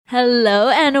Hello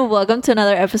and welcome to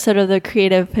another episode of the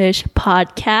Creative Fish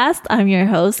podcast. I'm your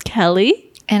host,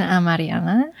 Kelly. And I'm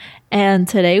Mariana. And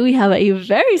today we have a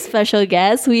very special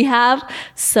guest. We have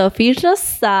Sofi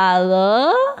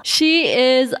Rosado. She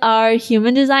is our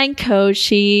human design coach.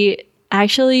 She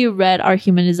actually read our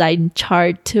human design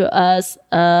chart to us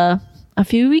a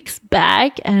few weeks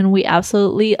back, and we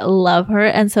absolutely love her.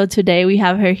 And so today we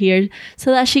have her here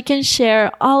so that she can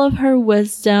share all of her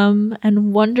wisdom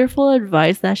and wonderful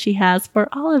advice that she has for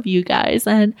all of you guys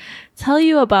and tell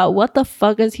you about what the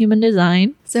fuck is human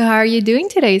design. So how are you doing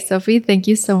today, Sophie? Thank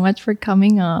you so much for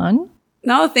coming on.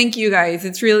 No, thank you guys.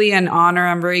 It's really an honor.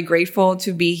 I'm very grateful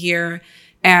to be here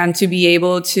and to be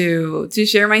able to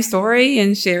share my story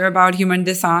and share about human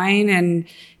design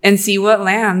and see what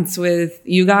lands with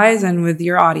you guys and with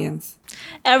your audience.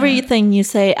 Everything you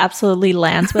say absolutely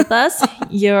lands with us.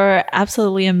 You're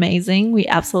absolutely amazing. We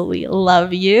absolutely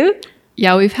love you.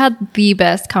 Yeah, we've had the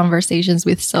best conversations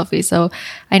with Sophie, so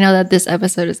I know that this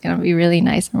episode is going to be really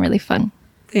nice and really fun.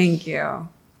 Thank you.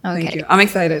 Okay. Thank you. I'm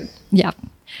excited. Yeah.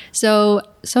 So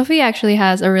Sophie actually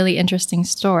has a really interesting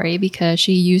story because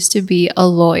she used to be a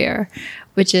lawyer,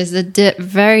 which is a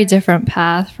very different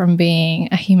path from being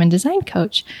a human design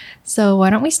coach. So why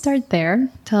don't we start there?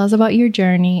 Tell us about your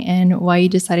journey and why you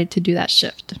decided to do that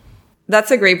shift.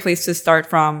 That's a great place to start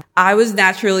from. I was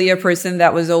naturally a person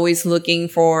that was always looking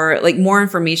for more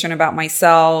information about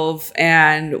myself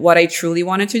and what I truly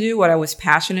wanted to do, what I was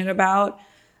passionate about.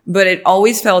 But it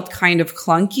always felt kind of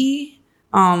clunky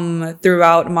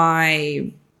throughout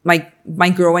my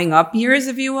growing up years,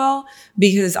 if you will,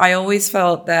 because I always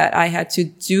felt that I had to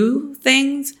do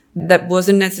things that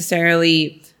wasn't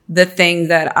necessarily the thing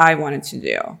that I wanted to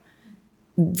do.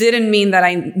 Didn't mean that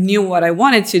I knew what I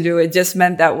wanted to do. It just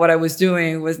meant that what I was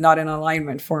doing was not in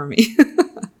alignment for me,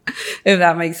 if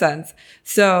that makes sense.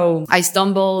 So I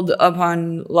stumbled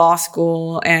upon law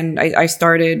school and I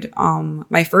started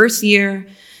my first year,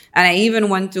 and I even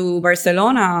went to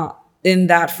Barcelona in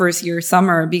that first year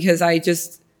summer because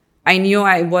I knew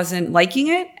I wasn't liking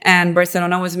it, and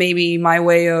Barcelona was maybe my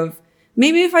way of,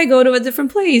 maybe if I go to a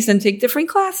different place and take different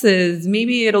classes,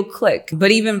 maybe it'll click. But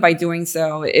even by doing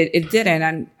so, it didn't.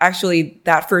 And actually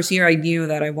that first year I knew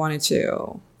that I wanted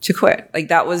to quit.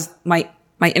 That was my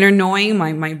inner knowing,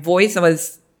 my voice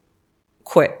was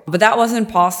quit. But that wasn't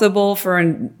possible for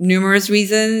numerous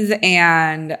reasons.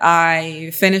 And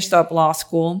I finished up law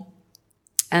school.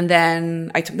 And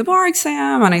then I took the bar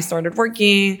exam and I started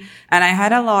working, and I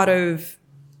had a lot of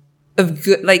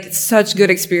good, such good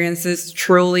experiences,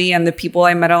 truly. And the people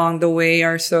I met along the way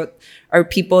are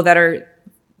people that are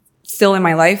still in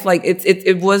my life.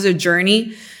 It was a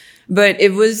journey, but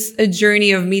it was a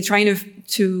journey of me trying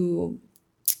to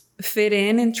fit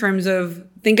in terms of,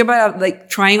 think about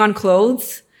trying on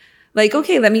clothes.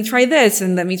 Okay, let me try this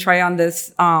and let me try on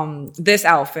this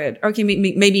outfit. Okay,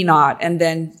 maybe not. And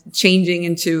then changing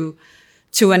into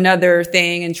another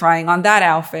thing and trying on that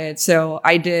outfit. So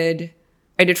I did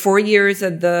 4 years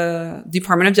at the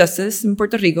Department of Justice in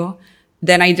Puerto Rico.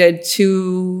 Then I did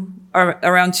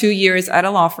around 2 years at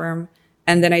a law firm.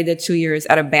 And then I did 2 years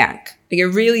at a bank. I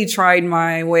really tried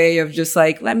my way of just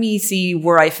let me see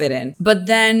where I fit in. But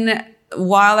then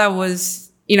while I was,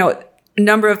 a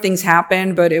number of things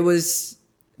happened, but it was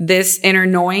this inner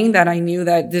knowing that I knew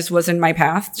that this wasn't my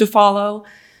path to follow.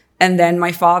 And then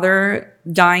my father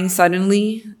dying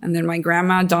suddenly, and then my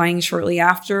grandma dying shortly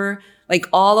after,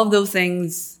 all of those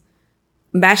things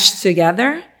meshed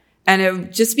together. And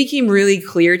it just became really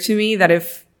clear to me that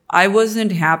if I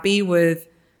wasn't happy with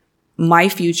my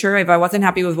future, if I wasn't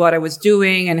happy with what I was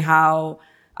doing and how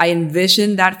I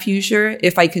envisioned that future,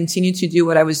 if I continued to do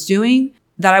what I was doing,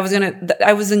 that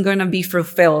I wasn't gonna be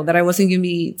fulfilled, that I wasn't gonna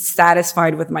be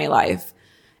satisfied with my life.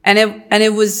 And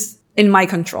it was in my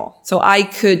control. So I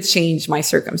could change my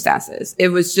circumstances. It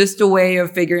was just a way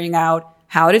of figuring out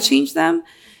how to change them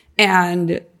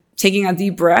and taking a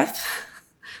deep breath,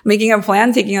 making a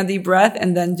plan, taking a deep breath,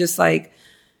 and then just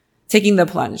taking the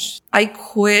plunge. I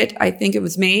quit, I think it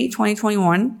was May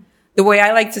 2021. The way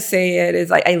I like to say it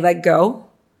is I let go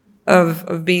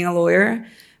of being a lawyer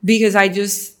because I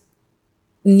just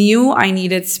knew I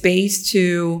needed space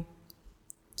to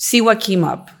see what came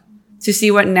up, to see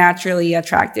what naturally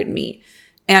attracted me.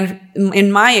 And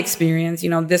in my experience,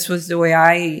 this was the way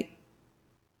I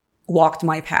walked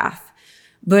my path.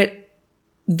 But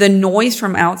the noise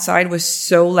from outside was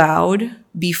so loud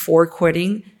before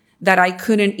quitting that I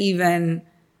couldn't even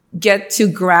get to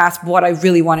grasp what I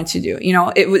really wanted to do.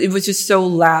 It was just so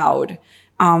loud,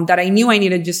 that I knew I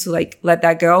needed just to let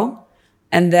that go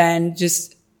and then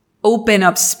just open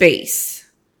up space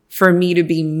for me to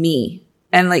be me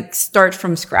and start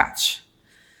from scratch.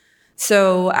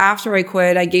 So after I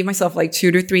quit, I gave myself like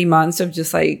 2 to 3 months of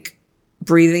just like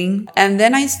breathing. And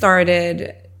then I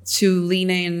started to lean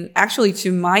in actually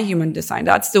to my human design.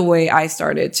 That's the way I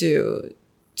started to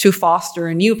foster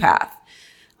a new path.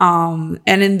 And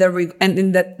in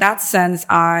that sense,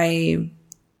 I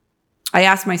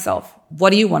asked myself, what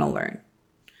do you want to learn?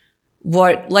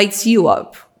 What lights you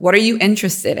up? What are you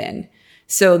interested in?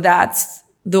 So that's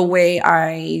the way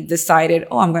I decided,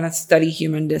 oh, I'm going to study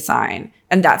human design.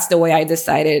 And that's the way I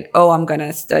decided, oh, I'm going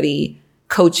to study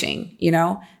coaching,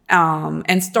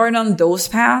 and start on those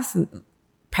paths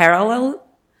parallel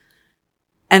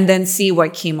and then see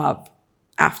what came up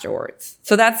afterwards.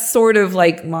 So that's sort of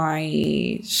like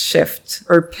my shift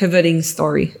or pivoting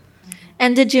story.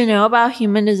 And did you know about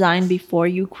human design before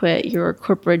you quit your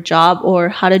corporate job, or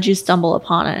how did you stumble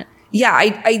upon it? Yeah,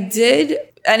 I did.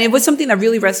 And it was something that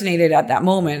really resonated at that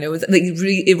moment. It was like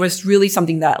it was really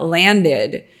something that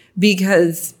landed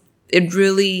because it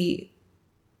really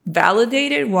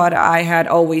validated what I had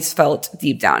always felt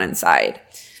deep down inside.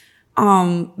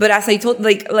 But as I told,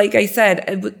 like I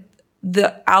said,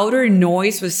 the outer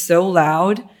noise was so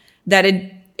loud that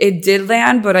it did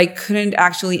land, but I couldn't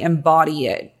actually embody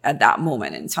it at that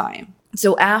moment in time.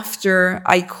 So after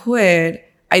I quit,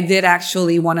 I did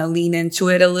actually want to lean into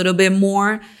it a little bit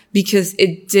more because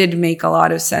it did make a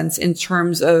lot of sense in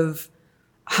terms of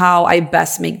how I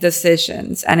best make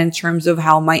decisions and in terms of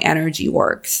how my energy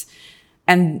works.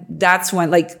 And that's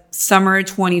when, like, summer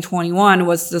 2021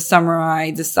 was the summer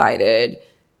I decided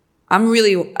I'm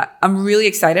really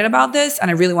excited about this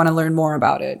and I really want to learn more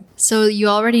about it. So you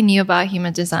already knew about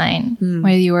human design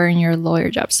when you were in your lawyer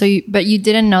job. But you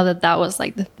didn't know that was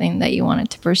like the thing that you wanted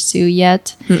to pursue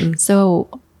yet. Mm-mm. So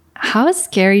how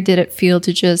scary did it feel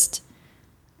to just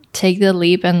take the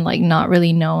leap and like not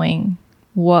really knowing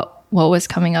what was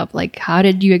coming up? Like, how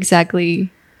did you exactly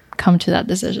come to that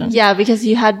decision? Yeah, because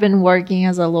you had been working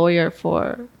as a lawyer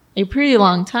for a pretty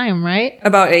long time, right?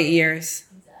 About 8 years.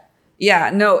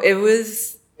 Yeah, no,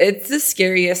 it's the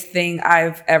scariest thing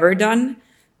I've ever done.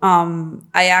 I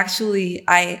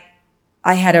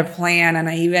had a plan and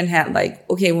I even had like,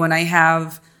 okay, when I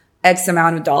have X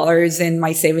amount of dollars in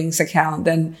my savings account,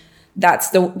 then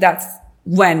that's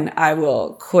when I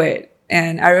will quit.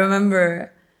 And I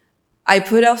remember I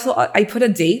put a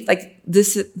date like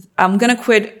this, I'm going to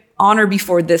quit on or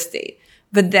before this date.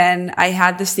 But then I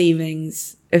had the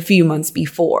savings a few months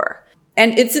before.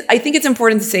 And I think it's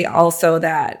important to say also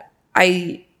that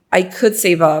I could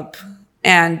save up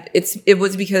and it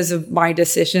was because of my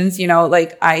decisions,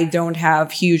 like I don't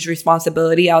have huge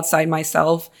responsibility outside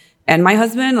myself and my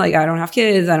husband. Like I don't have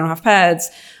kids, I don't have pets.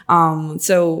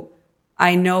 So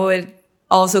I know it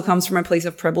also comes from a place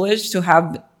of privilege to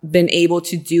have been able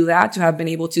to do that, to have been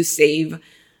able to save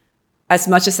as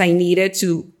much as I needed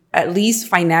to at least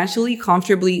financially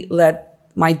comfortably let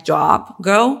my job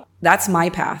go. That's my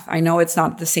path. I know it's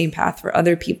not the same path for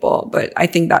other people, but I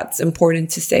think that's important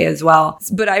to say as well.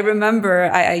 But I remember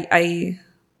I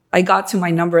got to my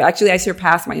number. Actually, I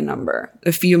surpassed my number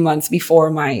a few months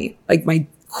before my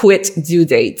quit due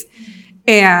date.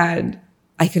 And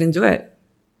I couldn't do it.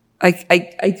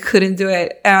 I couldn't do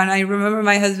it. And I remember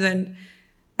my husband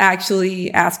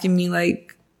actually asking me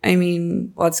like, I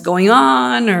mean, what's going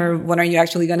on? Or when are you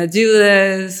actually going to do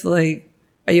this? Like,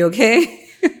 are you okay?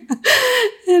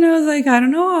 And I was like, I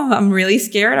don't know. I'm really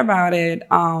scared about it.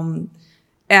 And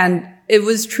it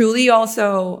was truly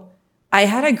also, I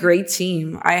had a great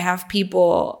team. I have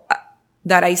people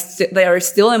that that are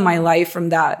still in my life from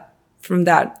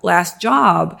that last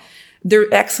job.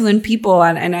 They're excellent people.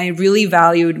 And I really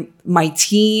valued my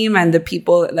team and the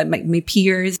people that my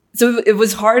peers. So it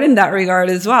was hard in that regard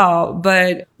as well.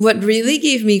 But what really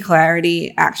gave me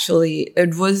clarity, actually,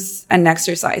 it was an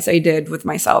exercise I did with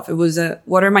myself. It was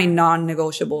what are my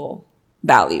non-negotiable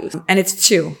values? And it's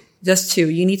just two.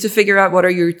 You need to figure out what are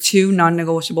your 2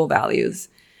 non-negotiable values.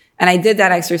 And I did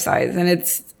that exercise, and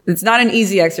it's not an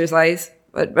easy exercise,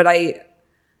 but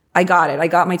I got it. I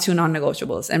got my 2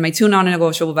 non-negotiables, and my 2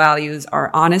 non-negotiable values are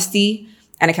honesty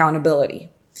and accountability.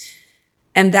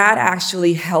 And that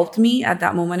actually helped me at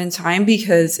that moment in time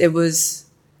because it was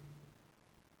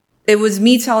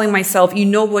me telling myself, you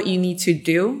know what you need to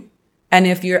do. And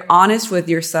if you're honest with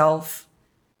yourself,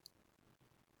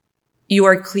 you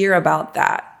are clear about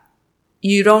that.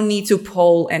 You don't need to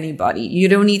poll anybody. You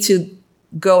don't need to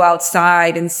go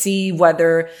outside and see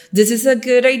whether this is a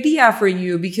good idea for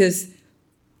you because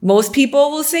most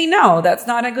people will say, no, that's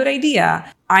not a good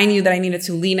idea. I knew that I needed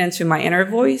to lean into my inner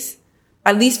voice,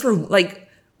 at least for like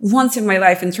once in my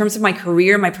life, in terms of my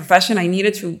career, my profession, I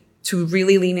needed to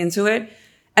really lean into it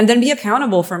and then be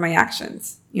accountable for my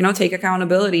actions. Take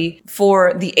accountability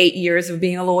for the 8 years of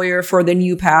being a lawyer, for the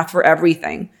new path, for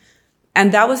everything.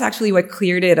 And that was actually what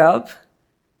cleared it up.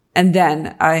 And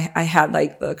then I had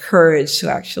like the courage to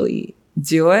actually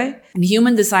do it. And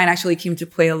human design actually came to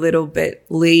play a little bit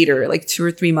later, like 2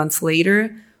 or 3 months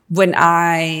later, when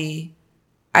I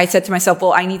said to myself,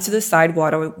 well, I need to decide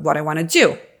what I want to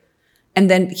do. And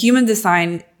then human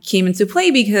design came into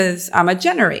play because I'm a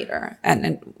generator,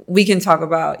 and we can talk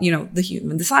about, the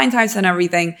human design types and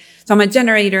everything. So I'm a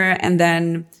generator, and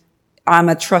then I'm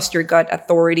a trust your gut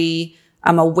authority.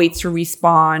 I'm a wait to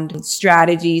respond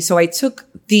strategy. So I took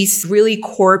these really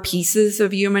core pieces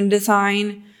of human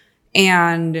design,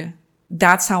 and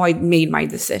that's how I made my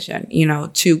decision,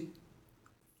 to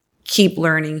keep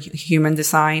learning human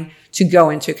design, to go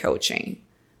into coaching,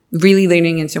 really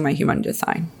leaning into my human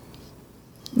design.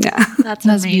 Yeah. That's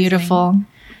beautiful.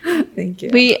 Thank you.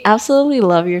 We absolutely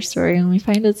love your story, and we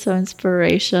find it so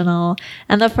inspirational.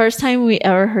 And the first time we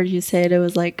ever heard you say it, it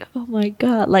was like, oh my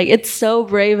God, like it's so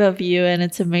brave of you, and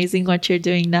it's amazing what you're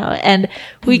doing now. And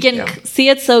we can see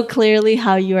it so clearly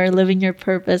how you are living your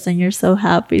purpose, and you're so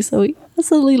happy. So we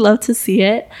absolutely love to see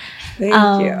it.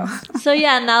 Thank you. So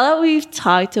yeah, now that we've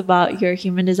talked about your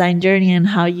human design journey and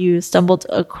how you stumbled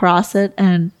across it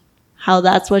and how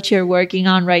that's what you're working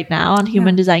on right now on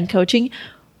human design coaching,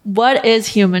 what is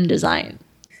human design?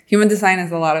 Human design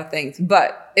is a lot of things,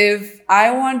 but if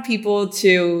I want people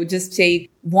to just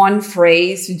take one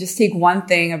phrase, to just take one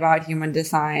thing about human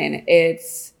design,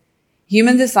 it's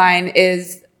human design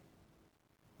is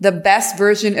the best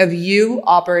version of you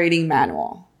operating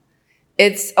manual.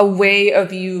 It's a way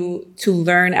of you to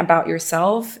learn about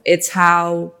yourself. It's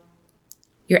how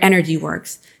your energy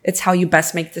works. It's how you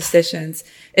best make decisions.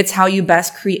 It's how you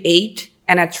best create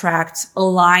and attract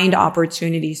aligned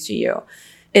opportunities to you.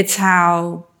 It's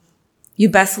how you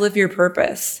best live your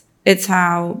purpose. It's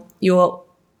how your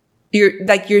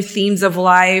themes of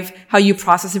life, how you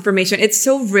process information. It's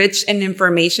so rich in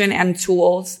information and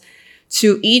tools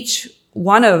to each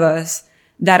one of us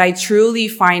that I truly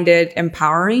find it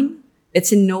empowering.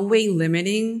 It's in no way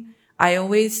limiting. I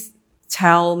always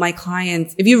tell my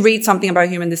clients, if you read something about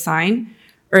human design,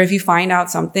 or if you find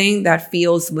out something that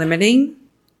feels limiting,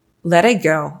 let it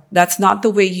go. That's not the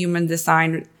way human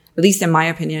design, at least in my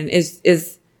opinion,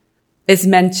 is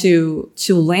meant to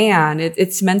land.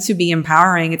 It's meant to be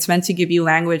empowering. It's meant to give you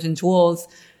language and tools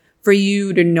for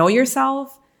you to know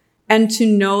yourself and to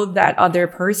know that other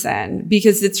person,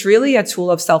 because it's really a tool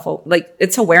of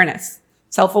it's awareness,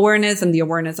 self-awareness and the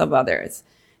awareness of others.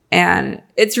 And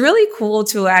it's really cool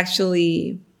to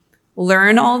actually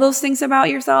learn all those things about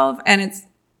yourself. And it's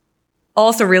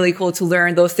also really cool to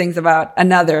learn those things about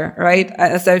another, right?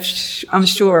 As I'm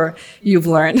sure you've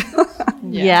learned.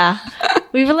 Yeah.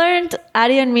 We've learned,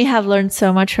 Addie and me have learned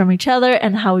so much from each other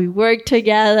and how we work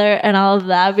together and all of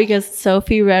that, because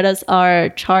Sophie read us our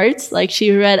charts. Like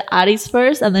she read Addie's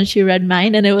first and then she read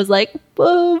mine, and it was like,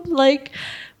 boom, like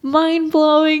mind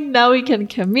blowing. Now we can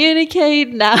communicate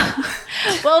now.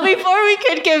 Well, before we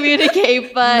could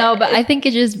communicate, but I think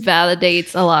it just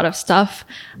validates a lot of stuff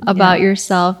about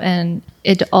yourself. And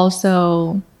it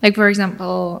also, like, for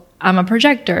example, I'm a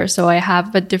projector, so I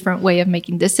have a different way of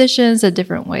making decisions, a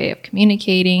different way of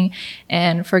communicating.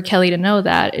 And for Kelly to know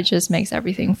that, it just makes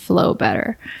everything flow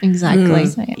better. Exactly.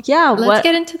 So, yeah. Let's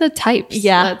get into the types.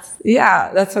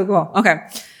 Yeah, that's so cool. Okay.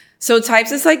 So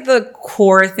types is like the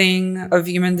core thing of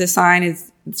human design.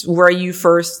 It's where you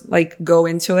first like go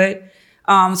into it.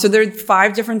 So there are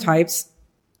 5 different types.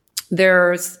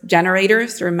 There's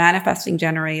generators, there are manifesting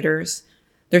generators.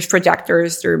 There's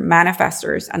projectors, there are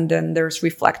manifestors, and then there's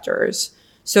reflectors.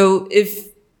 So if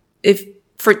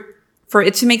for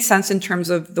it to make sense in terms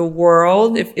of the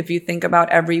world, if you think about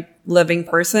every living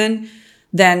person,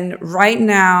 then right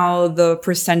now the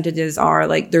percentages are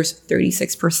like there's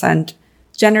 36%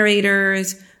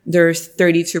 generators, there's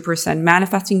 32%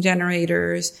 manifesting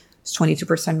generators,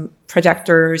 22%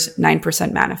 projectors,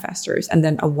 9% manifestors, and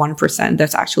then a 1%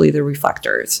 that's actually the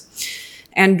reflectors.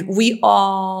 And we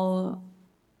all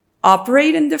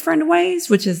operate in different ways,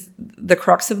 which is the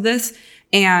crux of this.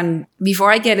 And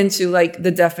before I get into like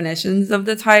the definitions of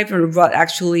the type or what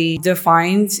actually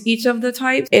defines each of the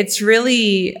types, it's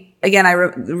really, again, I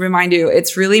remind you,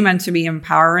 it's really meant to be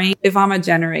empowering. If I'm a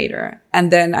generator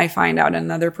and then I find out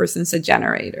another person's a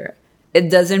generator, it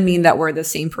doesn't mean that we're the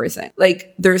same person.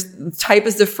 Like type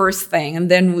is the first thing. And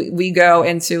then we go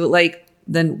into like,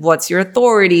 then what's your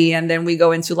authority? And then we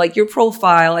go into like your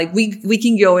profile. Like we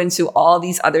can go into all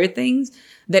these other things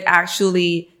that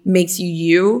actually makes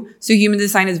you. So human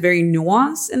design is very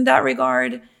nuanced in that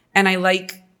regard. And I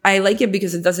like it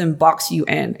because it doesn't box you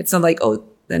in. It's not like, oh,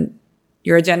 then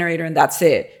you're a generator and that's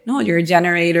it. No, you're a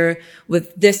generator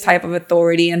with this type of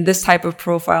authority and this type of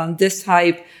profile and this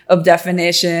type of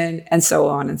definition and so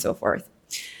on and so forth.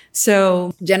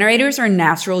 So generators are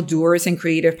natural doers and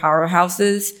creative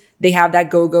powerhouses. They have that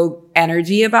go-go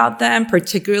energy about them,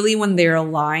 particularly when they're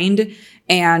aligned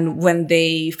and when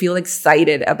they feel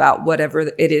excited about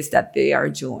whatever it is that they are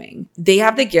doing. They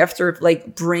have the gift of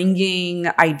like bringing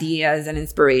ideas and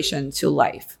inspiration to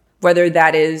life, whether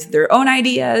that is their own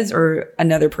ideas or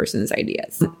another person's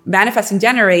ideas. Manifesting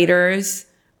generators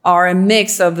are a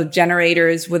mix of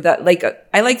generators with that,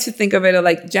 I like to think of it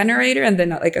like generator and then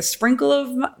like a sprinkle of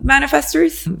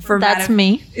manifestors. That's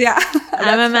me. Yeah.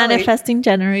 I'm a manifesting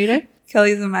generator.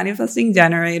 Kelly's a manifesting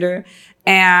generator.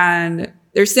 And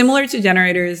they're similar to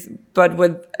generators, but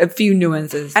with a few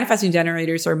nuances. Manifesting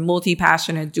generators are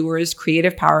multi-passionate doers,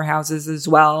 creative powerhouses as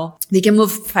well. They can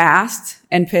move fast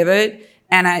and pivot.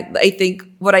 And I think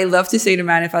what I love to say to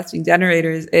manifesting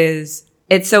generators is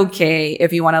it's okay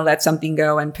if you want to let something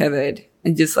go and pivot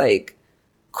and just like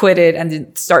quit it and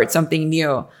then start something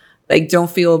new. Like, don't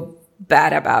feel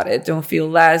bad about it. Don't feel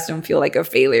less. Don't feel like a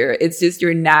failure. It's just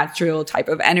your natural type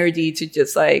of energy to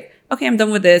just like, okay, I'm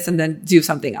done with this, and then do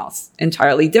something else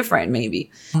entirely different, maybe.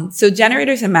 So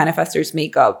generators and manifestors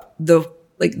make up the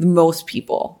most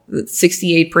people,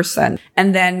 68%.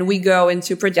 And then we go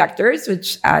into projectors,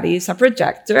 which Addie is a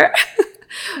projector.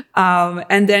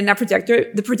 And then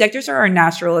the projectors are our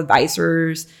natural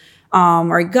advisors,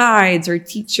 our guides, our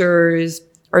teachers,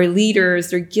 our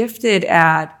leaders. They're gifted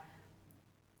at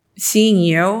seeing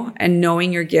you and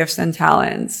knowing your gifts and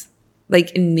talents,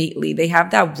 like innately. They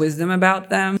have that wisdom about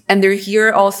them. And they're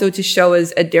here also to show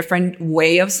us a different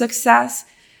way of success,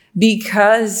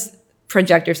 because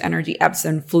projectors' energy ebbs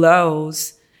and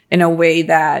flows in a way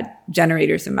that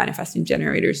generators and manifesting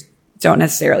generators don't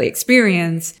necessarily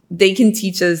experience. They can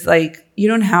teach us, like, you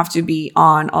don't have to be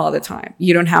on all the time.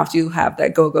 You don't have to have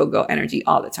that go, go, go energy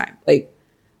all the time. Like,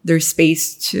 there's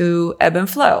space to ebb and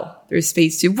flow. There's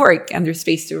space to work and there's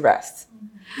space to rest.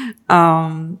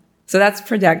 So that's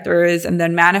projectors. And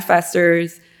then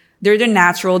manifestors, they're the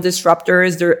natural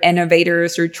disruptors. They're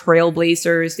innovators. They're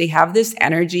trailblazers. They have this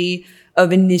energy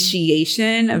of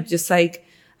initiation, of just like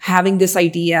having this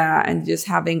idea and just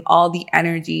having all the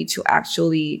energy to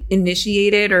actually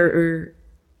initiate it or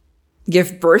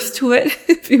give birth to it,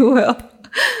 if you will.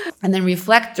 And then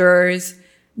reflectors,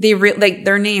 like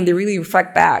their name, they really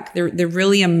reflect back. They're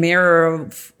really a mirror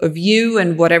of you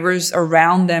and whatever's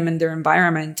around them in their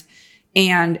environment.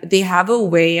 And they have a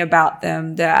way about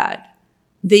them that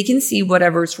they can see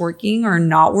whatever's working or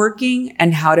not working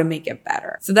and how to make it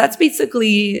better. So that's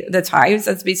basically the types.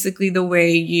 That's basically the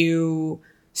way you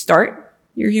start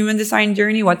your human design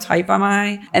journey. What type am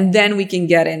I? And then we can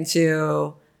get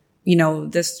into,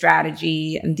 the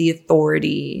strategy and the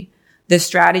authority. The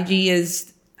strategy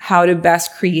is how to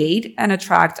best create and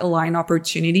attract aligned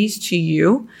opportunities to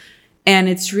you. And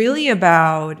it's really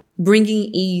about bringing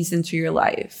ease into your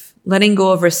life, letting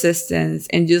go of resistance,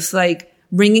 and just like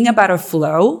bringing about a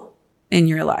flow in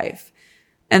your life.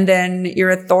 And then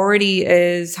your authority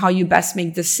is how you best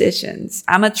make decisions.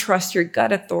 I'm a trust your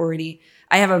gut authority.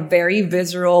 I have a very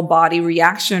visceral body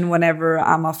reaction whenever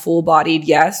I'm a full-bodied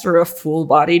yes or a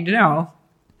full-bodied no.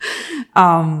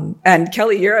 And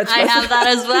Kelly, you're a trust. I have that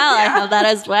as well. Yeah. I have that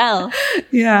as well.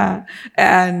 Yeah.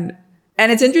 And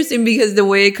it's interesting because the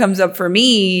way it comes up for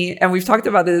me, and we've talked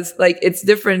about this, like it's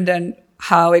different than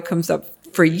how it comes up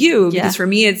for you. Because for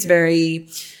me, it's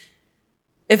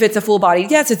if it's a full body,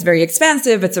 yes, it's very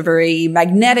expansive. It's a very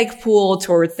magnetic pull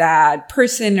towards that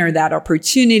person or that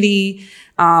opportunity.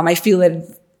 I feel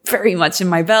it very much in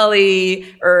my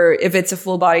belly. Or if it's a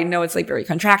full body, no, it's like very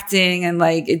contracting and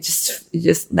like it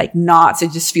just like knots.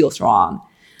 It just feels wrong.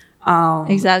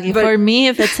 Exactly. For me,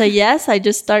 if it's a yes, I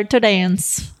just start to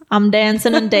dance. I'm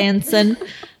dancing and dancing.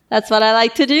 That's what I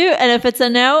like to do. And if it's a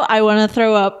no, I want to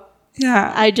throw up.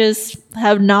 Yeah. I just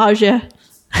have nausea.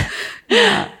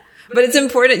 Yeah. But it's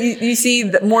important. You see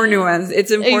more nuance.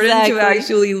 It's important to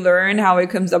actually learn how it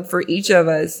comes up for each of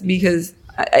us, because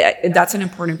that's an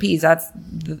important piece. That's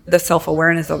the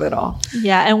self-awareness of it all.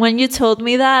 Yeah. And when you told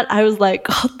me that, I was like,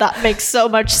 oh, that makes so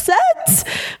much sense,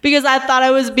 because I thought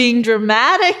I was being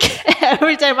dramatic.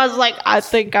 Every time I was like, I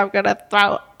think I'm going to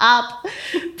throw up.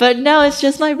 But no, it's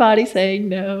just my body saying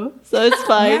no. So it's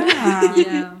fine.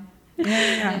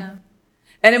 Yeah.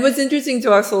 And it was interesting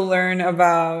to also learn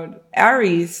about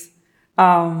Aries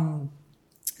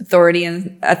authority,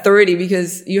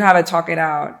 because you have a talk it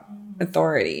out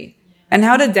authority. And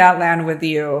how did that land with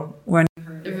you?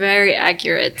 Very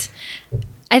accurate.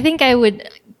 I think I would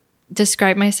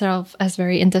describe myself as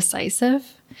very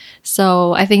indecisive.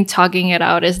 So I think talking it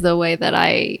out is the way that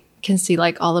I can see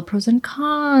like all the pros and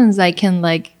cons. I can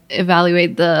like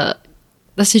evaluate the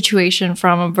situation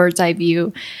from a bird's eye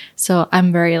view. So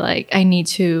I'm very like, I need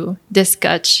to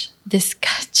discuss.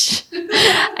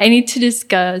 I need to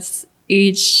discuss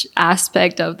each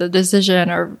aspect of the decision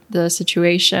or the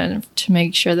situation to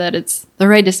make sure that it's the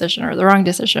right decision or the wrong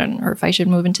decision, or if I should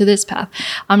move into this path.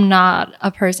 I'm not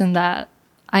a person that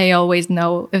I always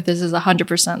know if this is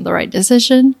 100% the right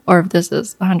decision or if this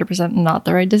is 100% not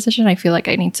the right decision. I feel like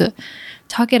I need to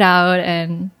talk it out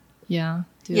and do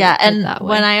it and that way.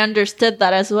 when I understood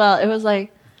that as well, it was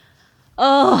like,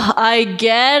 oh, I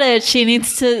get it. She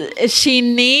needs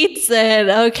it.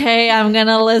 Okay, I'm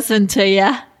gonna listen to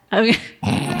you. I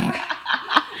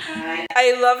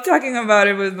love talking about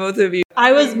it with both of you.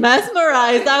 I was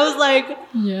mesmerized. I was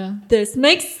like, this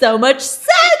makes so much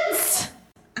sense.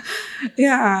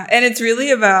 Yeah. And it's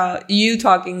really about you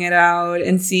talking it out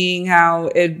and seeing how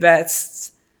it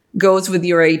best goes with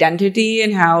your identity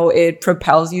and how it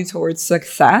propels you towards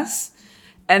success.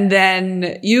 And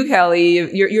then you,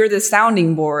 Kelly, you're the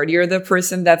sounding board. You're the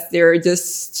person that's there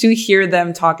just to hear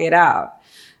them talk it out.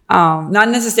 Not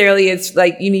necessarily it's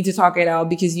like you need to talk it out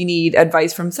because you need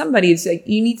advice from somebody. It's like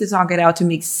you need to talk it out to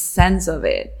make sense of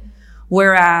it.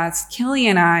 Whereas Kelly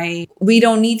and I, we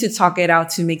don't need to talk it out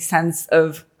to make sense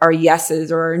of our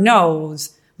yeses or our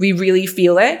nos. We really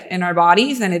feel it in our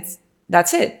bodies and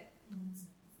that's it.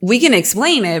 We can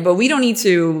explain it, but we don't need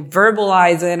to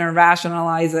verbalize it or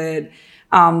rationalize it,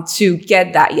 to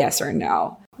get that yes or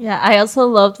no. Yeah, I also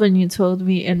loved when you told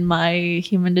me in my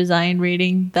human design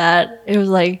reading that it was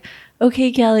like,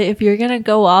 okay, Kelly, if you're going to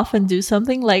go off and do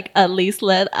something, like at least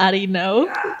let Addie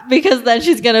know, because then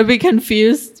she's going to be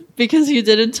confused because you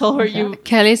didn't tell her you.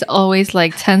 Kelly's always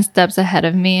like 10 steps ahead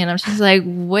of me. And I'm just like,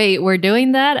 wait, we're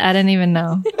doing that? I didn't even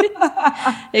know.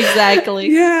 Exactly.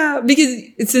 Yeah,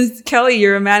 because since Kelly,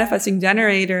 you're a manifesting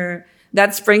generator,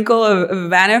 that sprinkle of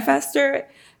manifester,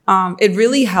 it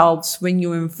really helps when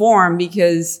you inform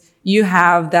because you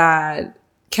have that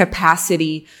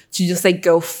capacity to just like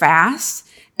go fast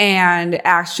and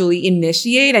actually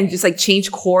initiate and just like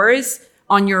change course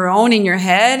on your own in your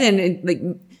head.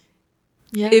 And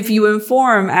if you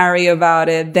inform Ari about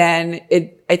it, then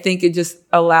I think it just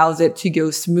allows it to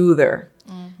go smoother.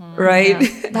 Mm-hmm. Right?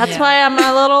 Yeah. That's why I'm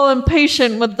a little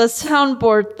impatient with the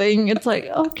soundboard thing. It's like,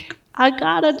 okay, I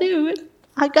gotta do it.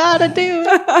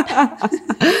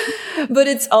 But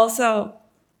it's also,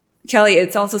 Kelly,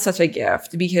 it's also such a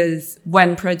gift because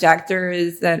when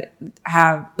projectors that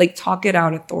have like talk it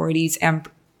out authorities and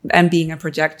being a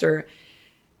projector,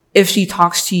 if she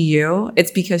talks to you,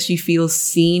 it's because she feels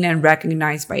seen and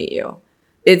recognized by you.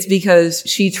 It's because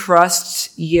she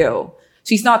trusts you.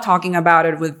 She's not talking about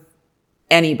it with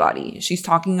anybody. She's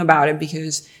talking about it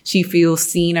because she feels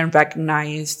seen and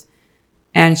recognized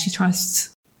and she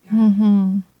trusts.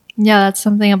 Mm-hmm. Yeah, that's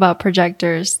something about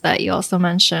projectors that you also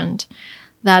mentioned,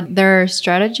 that their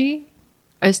strategy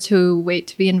is to wait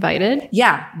to be invited.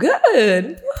 Yeah, good.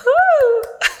 Woo-hoo.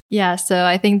 Yeah, so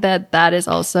I think that is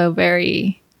also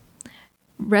very,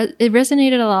 it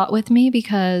resonated a lot with me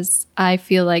because I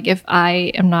feel like if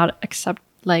I am not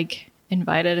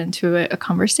invited into a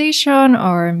conversation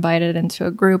or invited into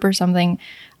a group or something,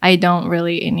 I don't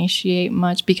really initiate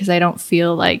much because I don't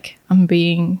feel like I'm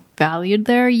being valued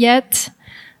there yet.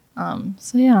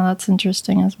 So yeah, that's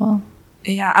interesting as well.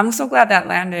 Yeah, I'm so glad that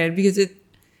landed because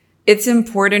it's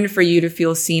important for you to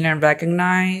feel seen and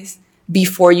recognized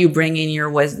before you bring in your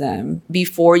wisdom,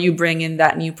 before you bring in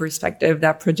that new perspective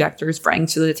that projectors bring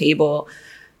to the table,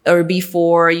 or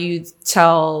before you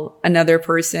tell another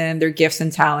person their gifts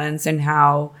and talents and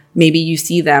how maybe you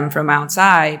see them from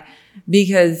outside.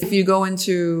 Because if you go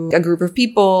into a group of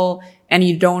people and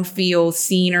you don't feel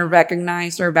seen or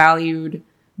recognized or valued,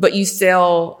 but you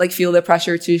still like feel the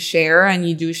pressure to share and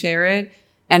you do share it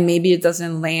and maybe it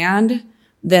doesn't land,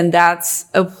 then that's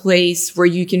a place where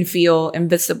you can feel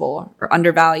invisible or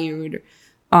undervalued,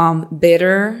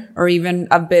 bitter, or even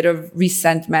a bit of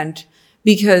resentment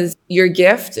because your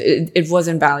gift, it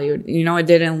wasn't valued. It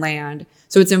didn't land.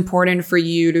 So it's important for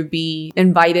you to be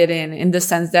invited in the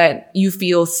sense that you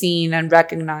feel seen and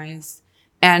recognized.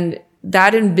 And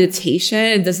that invitation,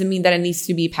 it doesn't mean that it needs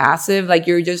to be passive. Like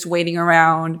you're just waiting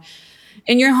around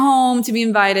in your home to be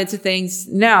invited to things.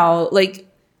 No, like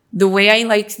the way I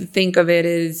like to think of it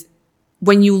is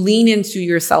when you lean into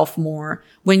yourself more,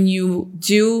 when you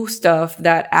do stuff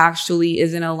that actually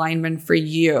is in alignment for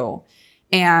you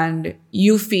and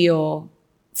you feel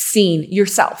seen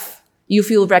yourself. You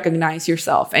feel recognized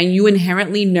yourself and you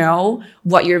inherently know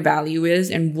what your value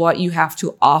is and what you have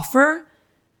to offer.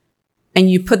 And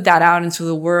you put that out into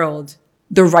the world.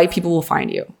 the right people will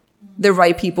find you. The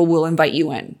right people will invite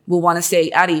you in, will want to say,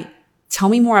 Addie, tell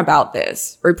me more about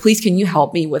this, or please, can you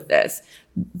help me with this?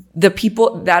 The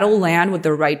people that'll land with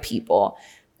the right people.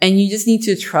 And you just need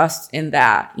to trust in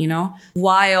that, you know,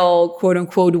 while quote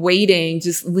unquote waiting,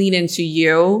 just lean into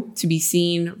you to be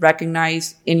seen,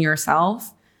 recognized in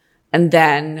yourself, and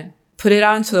then put it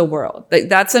out into the world. Like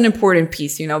that's an important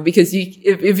piece, you know, because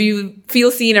if you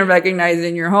feel seen and recognized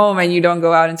in your home and you don't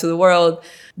go out into the world,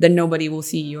 then nobody will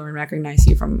see you and recognize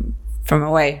you from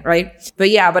away. Right. But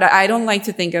yeah, but I don't like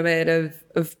to think of it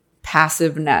of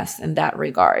passiveness in that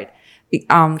regard.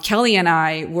 Kelly and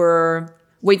I were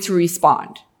wait to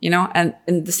respond. You know, and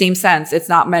in the same sense, it's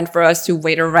not meant for us to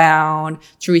wait around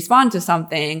to respond to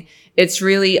something. It's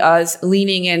really us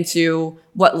leaning into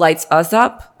what lights us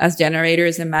up as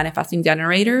generators and manifesting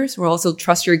generators. We're also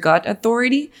trust your gut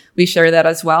authority. We share that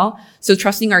as well. So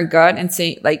trusting our gut and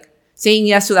saying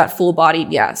yes to that full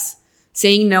bodied yes,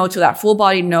 saying no to that full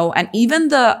bodied no. And even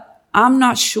the I'm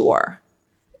not sure.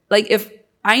 Like if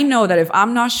I know that if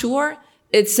I'm not sure,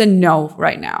 it's a no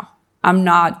right now. I'm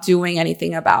not doing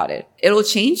anything about it. It'll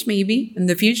change maybe in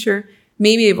the future.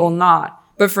 Maybe it will not.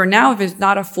 But for now, if it's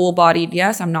not a full-bodied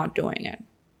yes, I'm not doing it.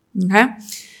 Okay?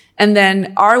 And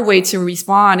then our way to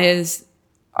respond is,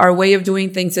 our way of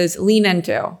doing things is lean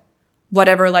into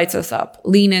whatever lights us up.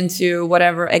 Lean into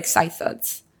whatever excites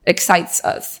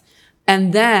us.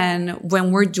 And then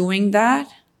when we're doing that,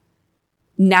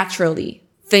 naturally,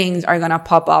 things are going to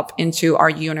pop up into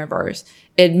our universe.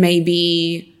 It may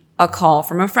be a call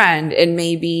from a friend. It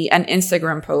may be an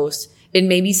Instagram post. It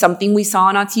may be something we saw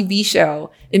on a TV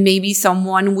show. It may be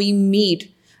someone we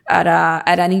meet at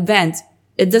an event.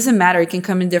 It doesn't matter. It can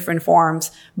come in different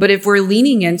forms. But if we're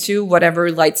leaning into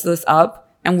whatever lights us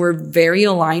up and we're very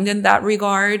aligned in that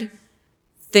regard,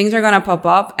 things are going to pop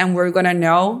up and we're going to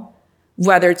know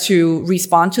whether to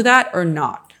respond to that or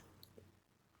not.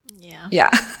 Yeah.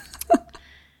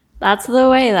 That's the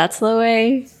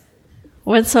way.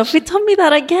 When Sophie told me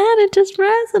that again, it just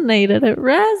resonated. It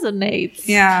resonates.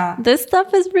 Yeah. This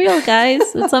stuff is real, guys.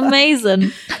 It's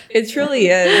amazing. It truly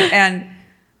is. And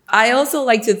I also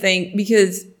like to think,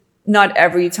 because not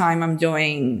every time I'm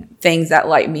doing things that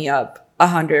light me up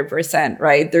 100%,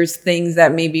 right? There's things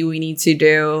that maybe we need to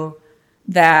do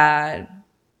that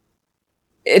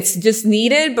it's just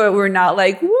needed, but we're not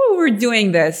like, woo, we're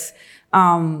doing this.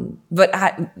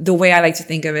 But the way I like to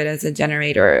think of it as a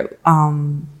generator,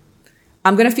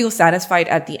 I'm going to feel satisfied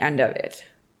at the end of it,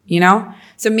 you know?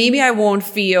 So maybe I won't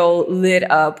feel lit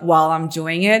up while I'm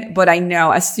doing it, but I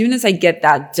know as soon as I get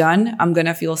that done, I'm going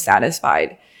to feel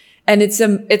satisfied. And it's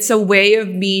a way of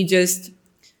me just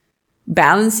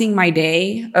balancing my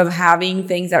day, of having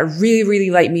things that really,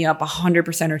 really light me up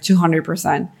 100% or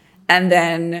 200%. And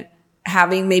then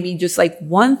having maybe just like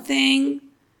one thing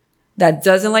that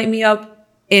doesn't light me up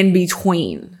in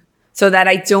between, so that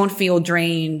I don't feel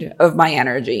drained of my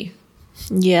energy.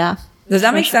 Yeah. Does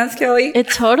that make sense, Kelly? It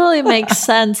totally makes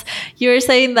sense. You were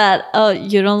saying that,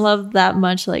 you don't love that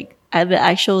much like the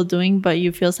actual doing, but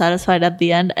you feel satisfied at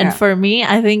the end. And for me,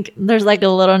 I think there's like a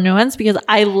little nuance, because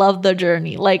I love the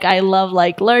journey. Like I love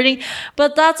like learning,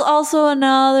 but that's also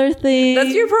another thing.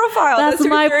 That's your profile. That's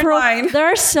my your line. There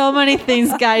are so many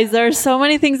things, guys. There are so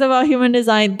many things about human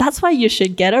design. That's why you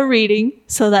should get a reading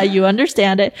so that you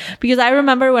understand it. Because I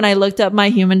remember when I looked up my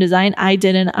human design, I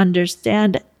didn't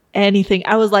understand anything.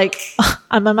 I was like,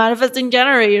 I'm a manifesting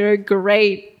generator.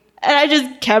 Great. And I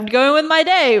just kept going with my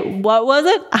day. What was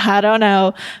it? I don't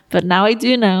know. But now I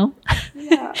do know.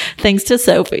 Yeah. Thanks to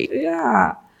Sophie.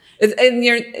 Yeah.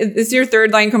 It's your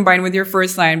third line combined with your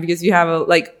first line, because you have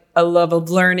a love of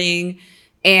learning,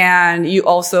 and you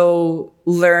also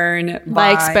learn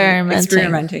by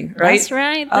experimenting, right? That's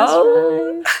right.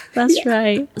 That's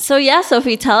right. So yeah,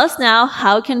 Sophie, tell us now,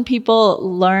 how can people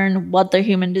learn what their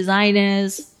human design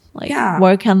is?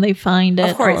 Where can they find it?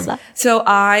 Of course. All of that. So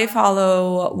I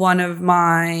follow one of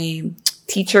my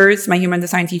teachers, my human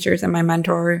design teachers, and my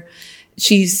mentor.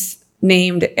 She's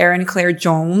named Erin Claire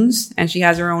Jones, and she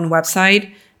has her own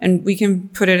website, and we can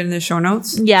put it in the show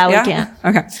notes. Yeah, we can.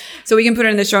 Okay. So we can put it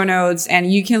in the show notes,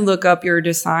 and you can look up your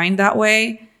design that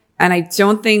way. And I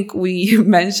don't think we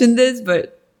mentioned this,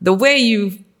 but the way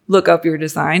you look up your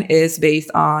design is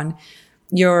based on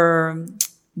your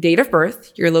date of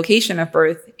birth, your location of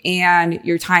birth, and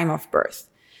your time of birth.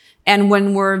 And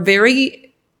when we're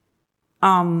very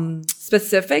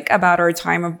specific about our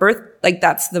time of birth, like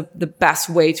that's the best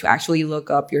way to actually look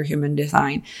up your human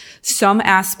design. Some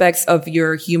aspects of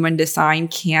your human design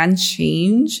can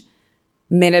change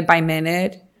minute by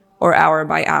minute or hour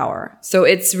by hour. So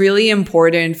it's really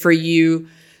important for you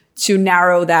to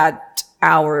narrow that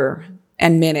hour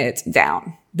and minute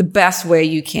down the best way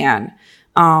you can.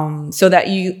 So that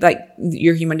you like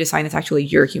your human design is actually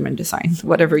your human design.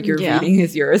 Whatever you're reading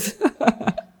is yours.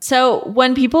 So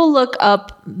when people look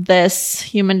up this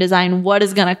human design, what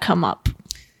is going to come up?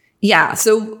 Yeah.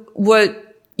 So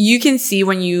what you can see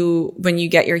when you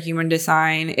get your human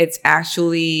design, it's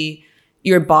actually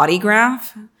your body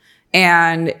graph,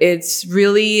 and it's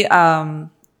really a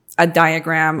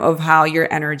diagram of how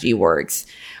your energy works.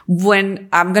 When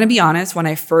I'm going to be honest, when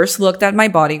I first looked at my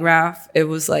body graph, it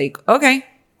was like, okay,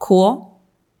 cool.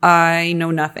 I know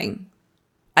nothing.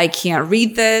 I can't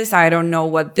read this. I don't know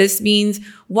what this means.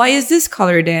 Why is this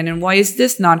colored in and why is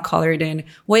this not colored in?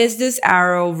 Why is this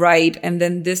arrow right and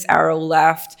then this arrow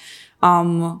left?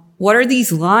 What are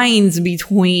these lines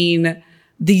between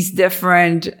these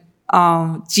different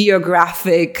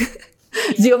geometric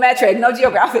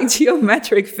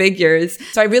figures?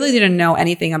 So I really didn't know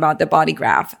anything about the body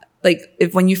graph. Like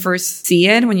when you first see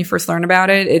it, when you first learn about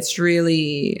it, it's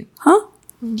really,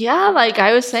 Yeah, like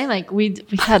I was saying, like we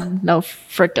had no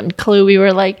freaking clue. We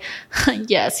were like,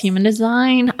 yes, human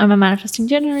design. I'm a manifesting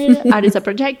generator. Art is a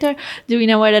projector. Do we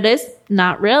know what it is?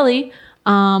 Not really.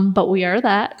 But we are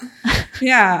that.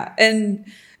 Yeah. And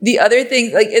the other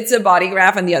thing, like it's a body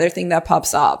graph, and the other thing that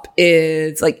pops up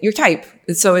is like your type.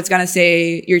 So it's going to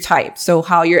say your type. So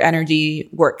how your energy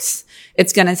works.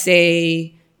 It's going to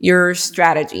say your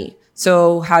strategy.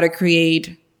 So how to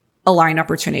create aligned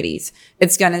opportunities.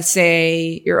 It's going to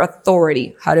say your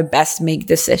authority, how to best make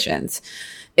decisions.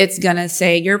 It's going to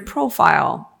say your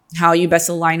profile, how you best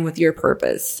align with your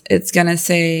purpose. It's going to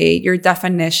say your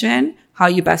definition, how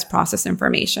you best process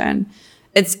information.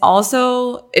 It's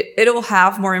also, it'll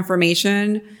have more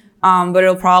information, but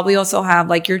it'll probably also have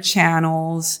like your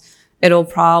channels. It'll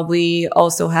probably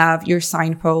also have your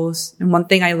signposts. And one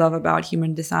thing I love about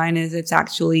human design is it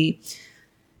actually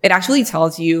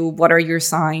tells you what are your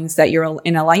signs that you're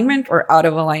in alignment or out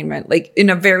of alignment, like in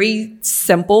a very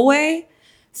simple way.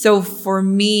 So for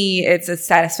me, it's a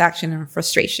satisfaction and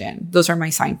frustration. Those are my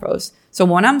signposts. So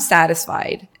when I'm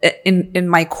satisfied in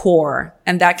my core,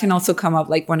 and that can also come up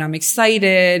like when I'm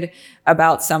excited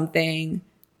about something,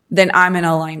 then I'm in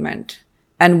alignment.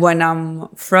 And when I'm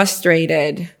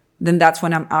frustrated, then that's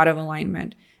when I'm out of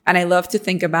alignment. And I love to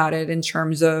think about it in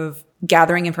terms of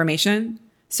gathering information.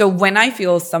 So when I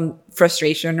feel some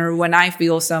frustration or when I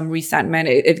feel some resentment,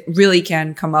 it really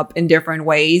can come up in different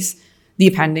ways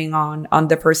depending on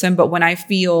the person. But when I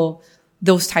feel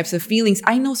those types of feelings,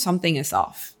 I know something is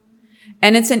off.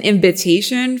 And it's an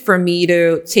invitation for me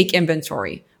to take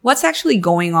inventory. What's actually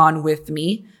going on with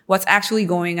me? What's actually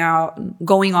going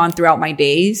on throughout my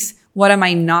days? What am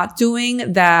I not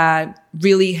doing that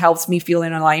really helps me feel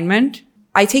in alignment?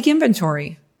 I take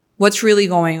inventory. What's really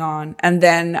going on? And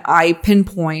then I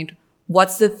pinpoint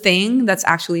what's the thing that's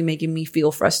actually making me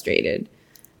feel frustrated.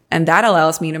 And that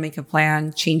allows me to make a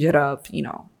plan, change it up,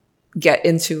 get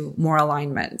into more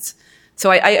alignment.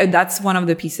 So I that's one of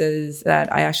the pieces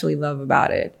that I actually love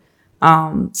about it.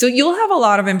 So you'll have a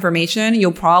lot of information.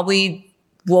 You'll probably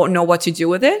won't know what to do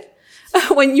with it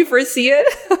when you first see it.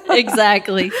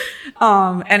 Exactly.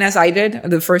 And as I did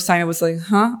the first time, I was like,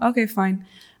 okay, fine.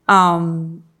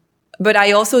 But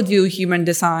I also do human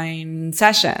design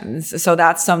sessions. So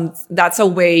that's a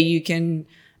way you can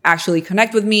actually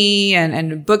connect with me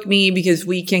and book me, because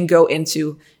we can go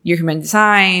into your human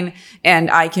design and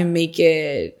I can make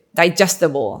it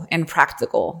digestible and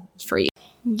practical for you.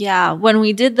 Yeah, when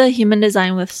we did the human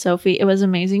design with Sophie, it was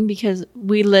amazing because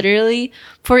we literally,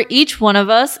 for each one of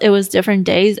us, it was different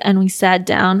days, and we sat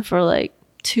down for like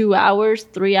 2 hours,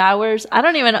 3 hours. I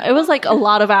don't even know. It was like a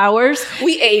lot of hours.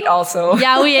 We ate also.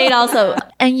 Yeah, we ate also.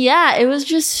 And yeah, it was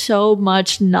just so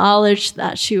much knowledge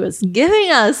that she was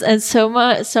giving us, and so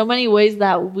many ways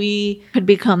that we could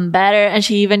become better. And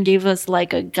she even gave us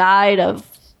like a guide of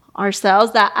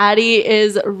ourselves that Addie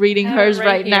is reading hers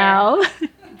right now.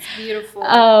 It's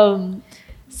beautiful.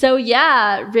 So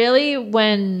yeah, really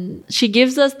when she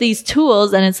gives us these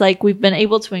tools and it's like we've been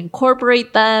able to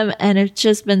incorporate them, and it's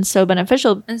just been so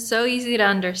beneficial. And so easy to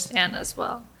understand as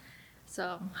well.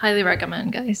 So highly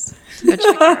recommend, guys. Go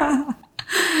check her out.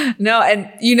 No, and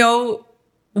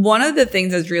one of the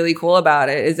things that's really cool about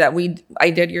it is that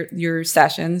I did your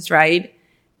sessions, right?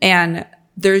 And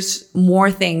there's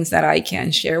more things that I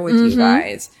can share with you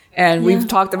guys. And we've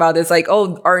talked about this, like,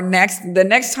 the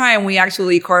next time we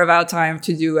actually carve out time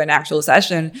to do an actual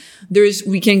session,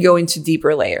 we can go into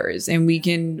deeper layers and we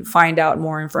can find out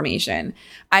more information.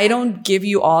 I don't give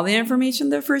you all the information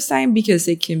the first time because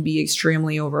it can be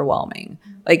extremely overwhelming.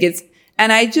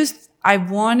 I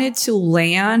wanted to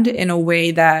land in a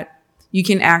way that you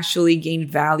can actually gain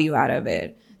value out of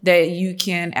it. that you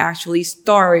can actually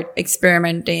start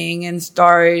experimenting and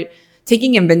start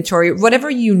taking inventory, whatever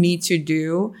you need to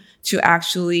do to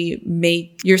actually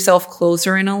make yourself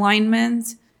closer in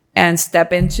alignment and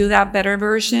step into that better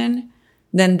version,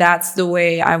 then that's the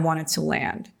way I want it to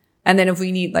land. And then if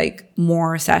we need like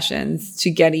more sessions to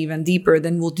get even deeper,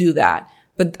 then we'll do that.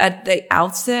 But at the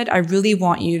outset, I really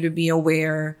want you to be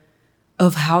aware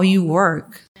of how you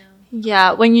work.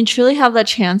 Yeah, when you truly have the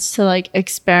chance to like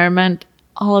experiment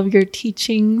all of your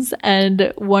teachings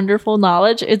and wonderful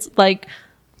knowledge, it's like,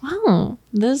 wow,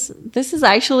 this is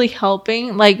actually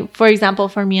helping. Like, for example,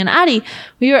 for me and Addie,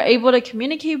 we were able to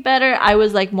communicate better. I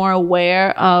was like more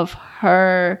aware of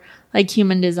her like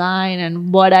human design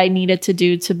and what I needed to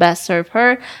do to best serve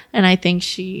her. And I think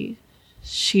she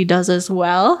does as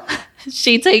well.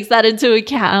 She takes that into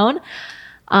account.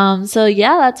 So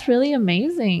yeah, that's really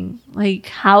amazing. Like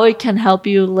how it can help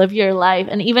you live your life.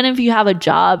 And even if you have a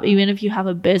job, even if you have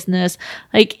a business,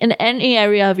 like in any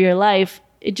area of your life,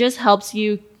 it just helps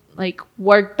you like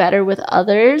work better with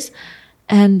others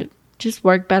and just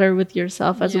work better with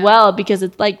yourself as well. Because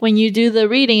it's like when you do the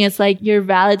reading, it's like you're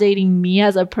validating me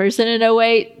as a person in a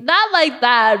way. Not like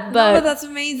that, but, no, but that's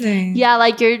amazing. Yeah,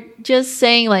 like you're just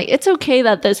saying like it's okay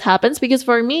that this happens. Because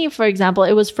for me, for example,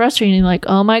 it was frustrating, like,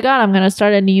 oh my God, I'm gonna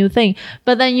start a new thing.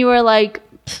 But then you were like,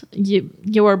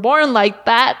 you were born like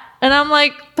that. And I'm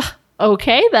like,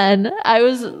 okay then. I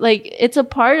was like, it's a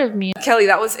part of me. Kelly,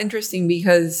 that was interesting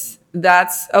because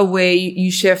that's a way you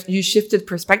shifted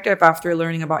perspective after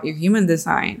learning about your human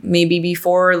design. Maybe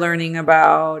before learning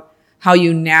about how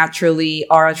you naturally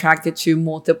are attracted to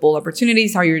multiple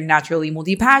opportunities, how you're naturally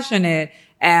multi-passionate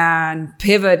and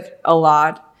pivot a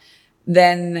lot,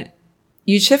 then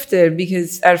you shifted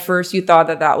because at first you thought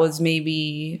that was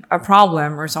maybe a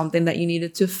problem or something that you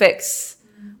needed to fix.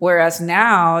 Whereas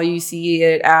now you see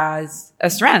it as a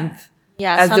strength.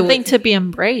 Yeah, as something to be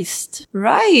embraced.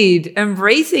 Right.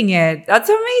 Embracing it. That's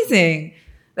amazing.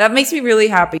 That makes me really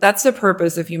happy. That's the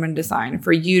purpose of human design,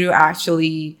 for you to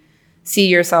actually see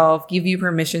yourself, give you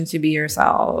permission to be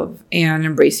yourself, and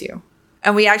embrace you.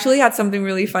 And we actually had something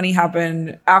really funny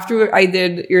happen after I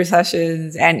did your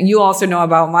sessions. And you also know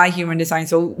about my human design.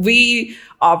 So we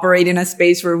operate in a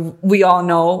space where we all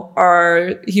know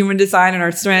our human design and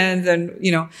our strengths and,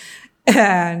 you know,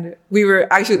 and we were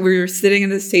sitting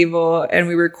at this table and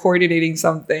we were coordinating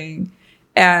something.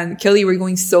 And Kelly, you were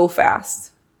going so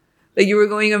fast. Like you were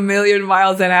going 1,000,000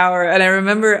 miles an hour. And I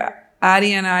remember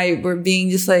Addie and I were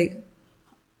being just like,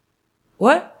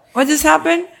 what just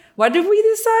happened? What did we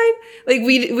decide? Like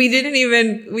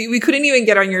we couldn't even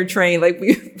get on your train. Like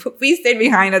we stayed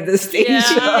behind at this stage.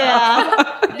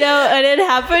 Yeah. No, and it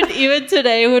happened even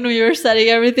today when we were setting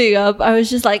everything up. I was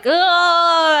just like,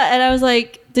 oh, and I was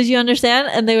like, did you understand?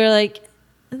 And they were like,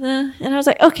 and I was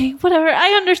like, okay, whatever.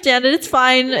 I understand it. It's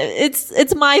fine.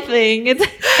 It's my thing. It's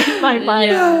in my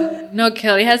mind. Yeah. No,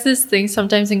 Kelly has this thing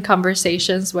sometimes in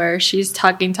conversations where she's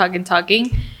talking,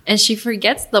 and she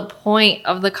forgets the point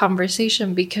of the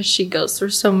conversation because she goes through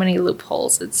so many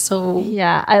loopholes. It's so...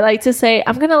 Yeah, I like to say,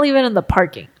 I'm going to leave it in the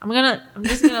parking. I'm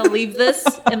just going to leave this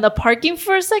in the parking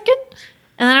for a second,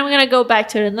 and then I'm going to go back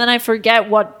to it, and then I forget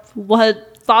what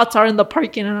thoughts are in the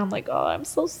parking, and I'm like, oh, I'm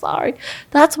so sorry.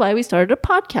 That's why we started a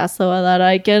podcast, so that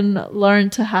I can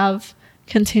learn to have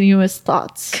continuous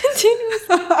thoughts.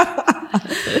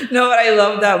 No, but I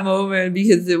love that moment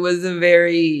because it was a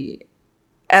very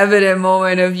evident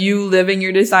moment of you living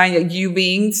your design, like you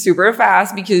being super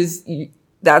fast because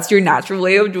that's your natural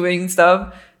way of doing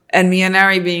stuff, and me and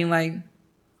Ari being like,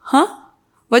 huh?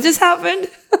 What just happened?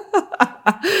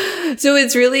 So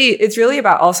it's really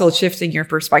about also shifting your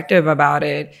perspective about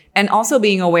it and also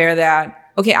being aware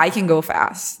that, okay, I can go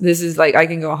fast. This is like, I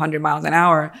can go 100 miles an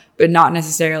hour, but not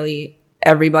necessarily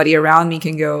everybody around me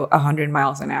can go 100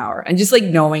 miles an hour. And just like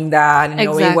knowing that and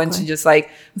knowing when to just like,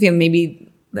 okay, maybe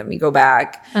let me go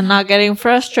back. And not getting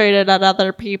frustrated at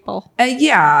other people.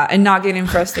 And not getting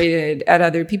frustrated at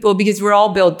other people because we're all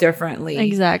built differently.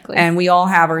 Exactly. And we all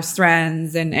have our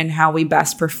strengths and how we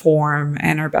best perform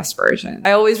and our best version.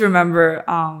 I always remember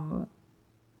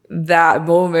that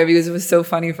moment because it was so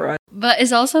funny for us. But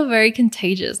it's also very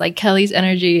contagious. Like Kelly's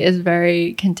energy is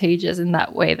very contagious in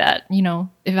that way that, you know,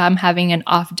 if I'm having an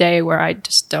off day where I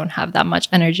just don't have that much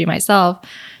energy myself,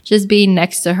 just being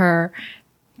next to her,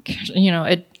 you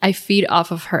know, I feed off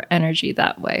of her energy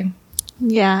that way.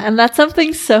 Yeah, and that's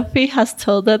something Sophie has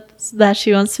told us that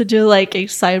she wants to do, like a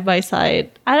side by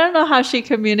side. I don't know how she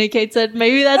communicates it.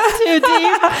 Maybe that's too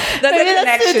deep.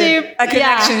 That's a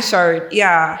connection chart.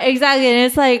 Yeah, exactly. And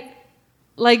it's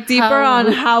like deeper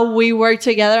on how we work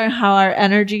together and how our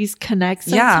energies connect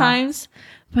sometimes.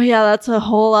 But yeah, that's a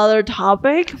whole other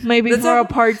topic. Maybe for a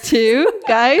part 2,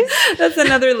 guys. That's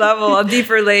another level, a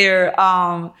deeper layer.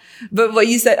 But what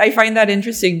you said, I find that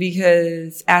interesting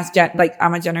because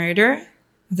I'm a generator,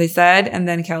 as I said, and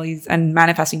then Kelly's a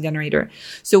manifesting generator.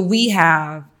 So we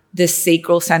have this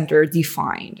sacral center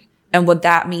defined. And what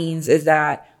that means is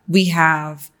that we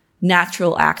have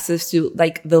natural access to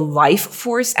like the life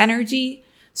force energy.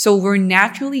 So we're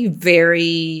naturally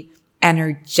very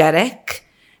energetic,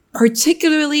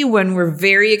 particularly when we're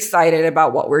very excited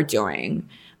about what we're doing.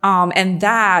 And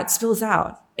that spills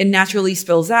out. It naturally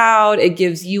spills out. It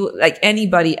gives you, like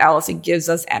anybody else, it gives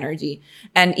us energy.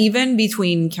 And even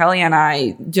between Kelly and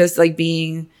I, just like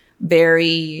being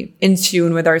very in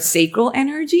tune with our sacral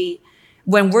energy,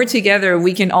 when we're together,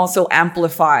 we can also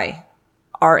amplify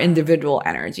our individual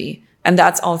energy. And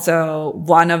that's also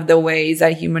one of the ways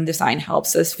that human design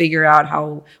helps us figure out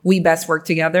how we best work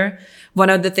together.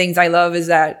 One of the things I love is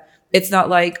that it's not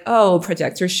like, oh,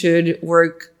 projectors should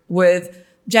work with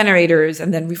generators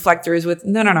and then reflectors with,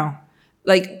 no.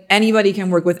 Like anybody can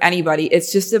work with anybody.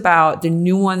 It's just about the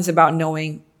nuance about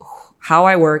knowing how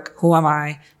I work, who am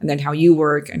I, and then how you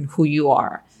work and who you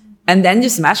are. And then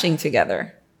just meshing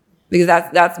together, because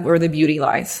that's where the beauty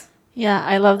lies. Yeah,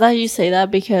 I love that you say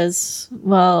that because,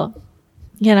 well,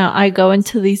 you know, I go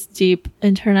into these deep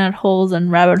internet holes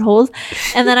and rabbit holes,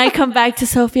 and then I come back to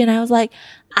Sophie and I was like,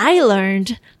 I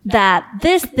learned that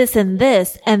this, and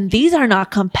this, and these are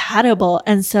not compatible.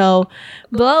 And so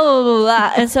blah, blah, blah,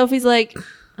 blah. And Sophie's like,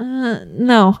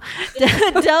 no,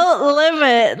 don't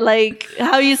limit, like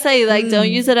how you say, like, don't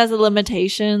use it as a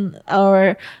limitation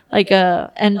or like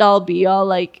a end all be all,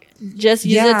 like just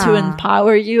use it to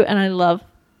empower you. And I love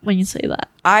when you say that.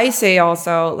 I say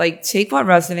also, like, take what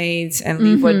resonates and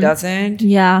leave what doesn't.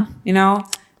 Yeah. You know,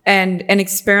 and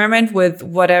experiment with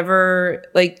whatever,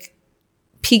 like,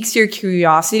 piques your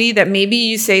curiosity that maybe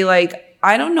you say, like,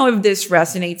 I don't know if this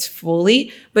resonates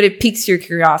fully, but it piques your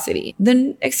curiosity.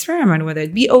 Then experiment with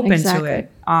it. Be open to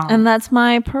it. And that's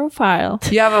my profile.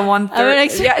 You have a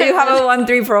 1-3. Yeah, you have a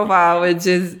 1-3 profile, which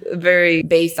is very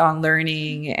based on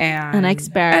learning and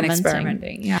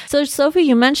experimenting. Yeah. So Sophie,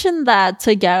 you mentioned that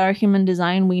to get our human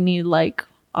design, we need like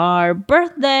our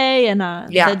birthday and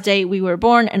the date we were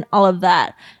born and all of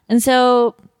that. And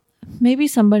so maybe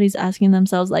somebody's asking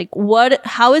themselves, like,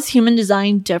 how is human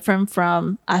design different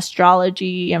from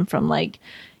astrology and from like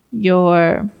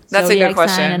your zodiac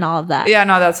sign and all of that? Yeah,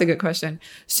 no, that's a good question.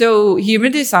 So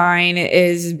human design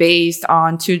is based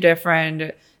on 2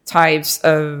 different types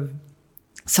of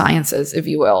sciences, if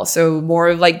you will. So more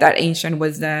of like that ancient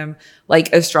wisdom,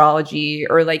 like astrology,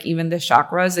 or like even the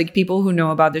chakras. Like people who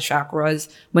know about the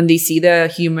chakras, when they see the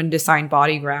human design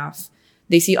body graph,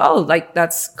 they see, oh, like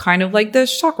that's kind of like the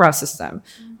chakra system,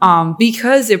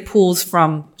 because it pulls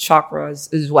from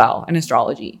chakras as well in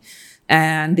astrology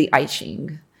and the I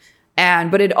Ching.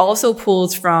 But it also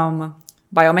pulls from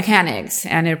biomechanics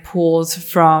and it pulls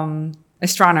from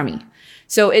astronomy.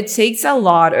 So it takes a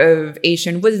lot of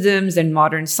ancient wisdoms and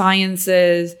modern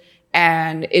sciences,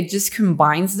 and it just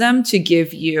combines them to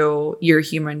give you your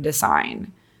human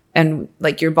design and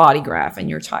like your body graph and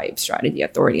your type, strategy,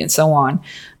 authority, and so on.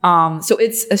 So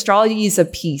astrology is a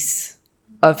piece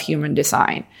of human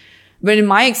design. But in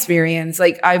my experience,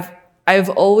 like I've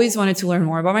always wanted to learn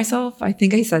more about myself. I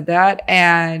think I said that.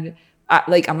 And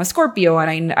I'm a Scorpio,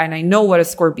 and I know what a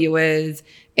Scorpio is.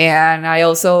 And I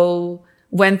also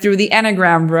went through the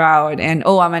Enneagram route, and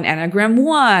I'm an Enneagram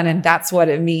 1, and that's what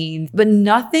it means. But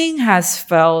nothing has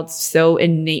felt so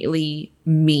innately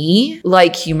me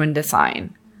like human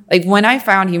design. Like when I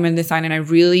found human design and I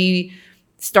really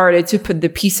started to put the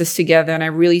pieces together and I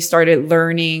really started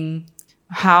learning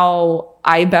how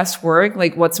I best work,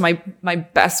 like what's my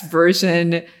best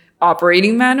version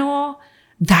operating manual,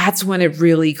 that's when it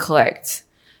really clicked.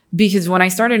 Because when I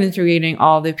started integrating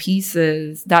all the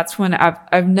pieces, that's when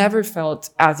I've never felt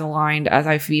as aligned as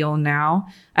I feel now.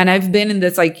 And I've been in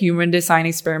this like human design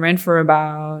experiment for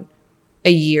about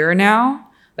a year now,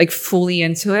 like fully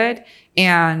into it.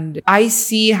 And I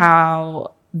see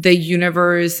how the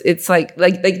universe, it's like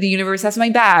the universe has my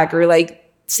back, or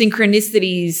like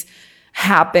synchronicities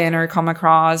happen or come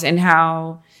across, and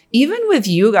how even with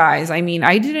you guys, I mean,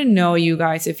 I didn't know you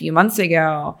guys a few months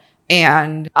ago,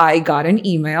 and I got an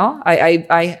email.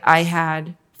 I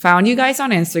had found you guys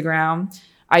on Instagram.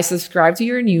 I subscribed to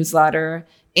your newsletter,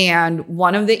 and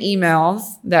one of the emails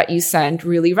that you sent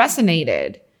really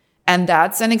resonated. And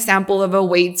that's an example of a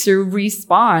way to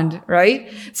respond, right?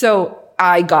 So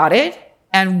I got it.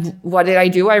 And what did I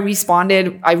do? I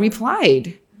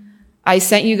replied. I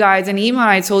sent you guys an email.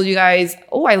 I told you guys,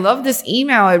 oh, I love this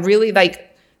email. It really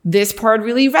this part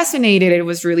really resonated. It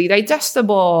was really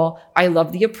digestible. I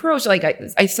love the approach. Like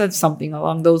I said something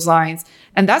along those lines.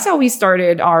 And that's how we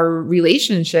started our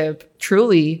relationship,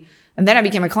 truly. And then I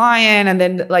became a client, and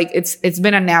then like it's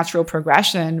been a natural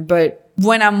progression. But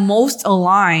when I'm most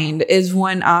aligned is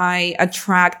when I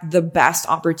attract the best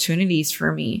opportunities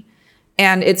for me.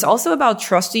 And it's also about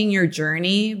trusting your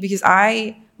journey, because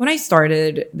when I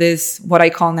started this, what I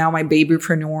call now my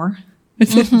babypreneur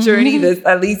journey,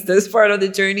 at least this part of the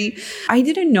journey, I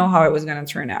didn't know how it was going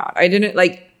to turn out. I didn't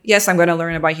yes, I'm going to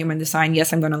learn about human design.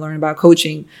 Yes, I'm going to learn about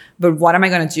coaching. But what am I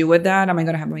going to do with that? Am I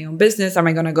going to have my own business? Am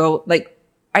I going to go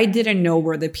I didn't know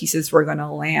where the pieces were going to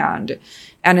land.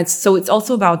 And it's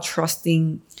also about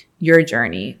trusting your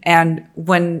journey. And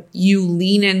when you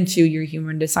lean into your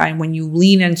human design, when you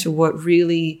lean into what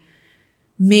really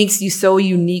makes you so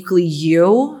uniquely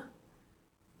you,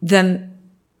 then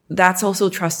that's also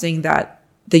trusting that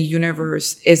the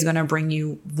universe is going to bring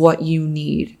you what you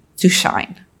need to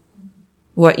shine,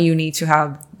 what you need to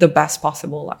have the best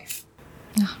possible life.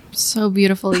 Oh, so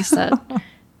beautifully said.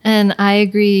 And I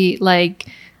agree. Like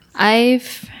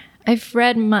I've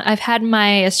had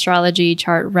my astrology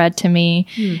chart read to me,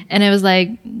 and it was like,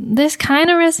 this kind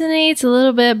of resonates a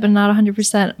little bit, but not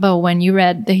 100%. But when you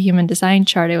read the human design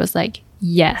chart, it was like,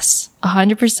 yes,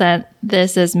 100%.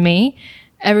 This is me.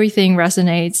 Everything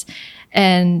resonates.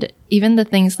 And even the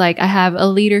things like I have a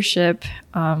leadership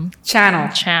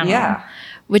channel, yeah,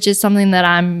 which is something that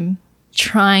I'm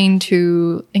trying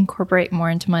to incorporate more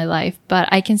into my life. But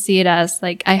I can see it as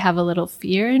like I have a little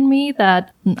fear in me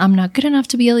that I'm not good enough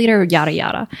to be a leader, yada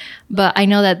yada. But I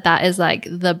know that that is like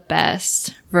the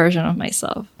best version of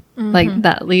myself, like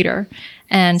that leader.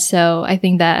 And so I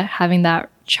think that having that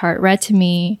chart read to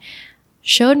me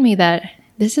showed me that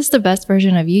this is the best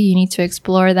version of you. You need to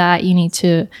explore that. You need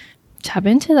to tap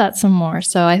into that some more.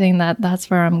 So I think that that's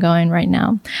where I'm going right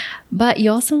now. But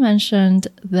you also mentioned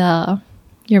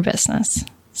your business.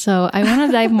 So I want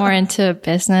to dive more into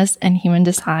business and human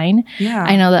design. Yeah.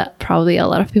 I know that probably a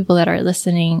lot of people that are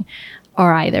listening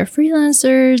are either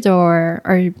freelancers or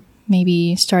are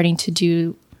maybe starting to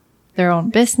do their own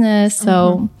business.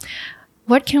 So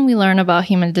what can we learn about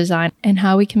human design and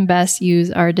how we can best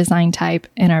use our design type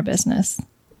in our business?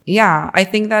 Yeah, I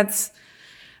think that's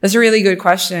a really good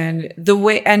question.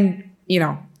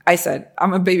 I said,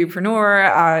 I'm a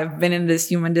babypreneur. I've been in this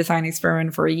human design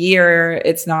experiment for a year.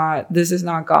 This is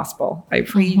not gospel. I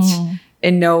preach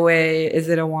in no way is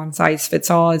it a one size fits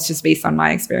all. It's just based on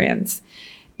my experience.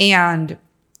 And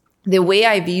the way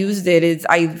I've used it is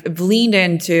I've leaned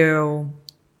into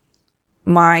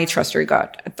my trust your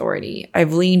gut authority.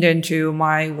 I've leaned into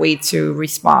my way to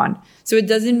respond. So it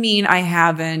doesn't mean I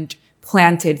haven't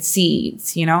planted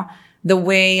seeds, the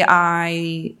way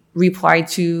I reply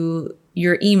to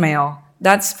your email,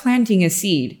 that's planting a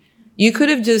seed. You could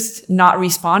have just not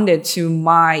responded to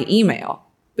my email,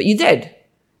 but you did.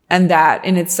 And that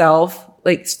in itself,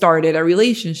 started a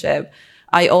relationship.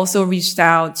 I also reached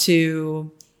out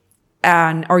to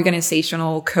an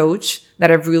organizational coach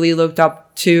that I've really looked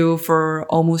up to for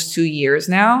almost 2 years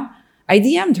now. I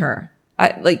DM'd her.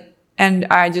 And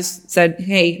I just said,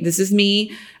 hey, this is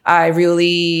me. I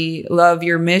really love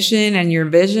your mission and your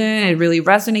vision. It really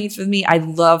resonates with me. I'd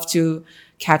love to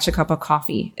catch a cup of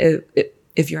coffee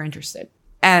if you're interested.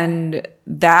 And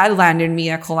that landed me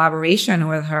a collaboration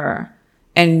with her.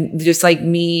 And just like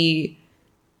me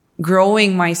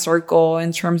growing my circle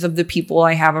in terms of the people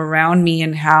I have around me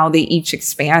and how they each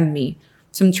expand me.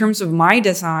 So in terms of my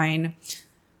design,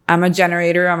 I'm a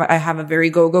generator. I have a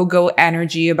very go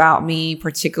energy about me,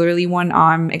 particularly when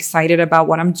I'm excited about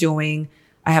what I'm doing.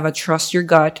 I have a trust your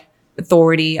gut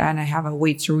authority, and I have a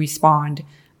way to respond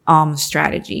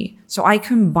strategy. So I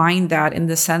combine that in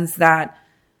the sense that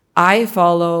I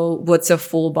follow what's a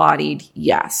full-bodied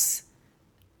yes.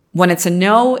 When it's a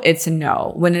no, it's a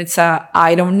no. When it's a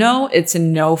I don't know, it's a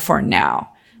no for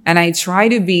now. And I try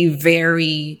to be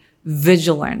very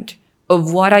vigilant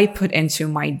of what I put into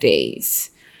my days.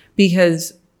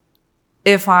 Because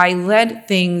if I let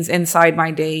things inside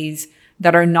my days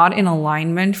that are not in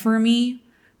alignment for me,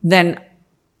 then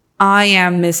I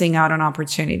am missing out on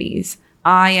opportunities.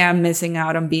 I am missing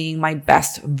out on being my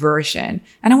best version.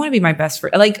 And I want to be my best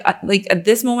version. Like at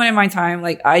this moment in my time,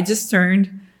 I just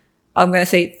turned, I'm going to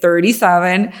say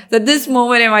 37. At this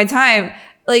moment in my time,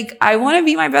 I want to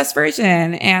be my best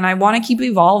version, and I want to keep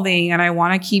evolving, and I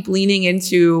want to keep leaning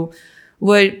into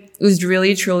what was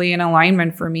really, truly in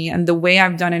alignment for me. And the way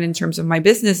I've done it in terms of my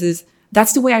business is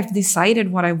that's the way I've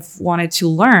decided what I've wanted to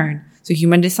learn. So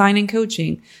human design and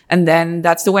coaching. And then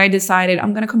that's the way I decided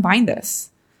I'm going to combine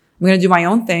this. I'm going to do my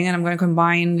own thing, and I'm going to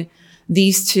combine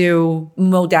these two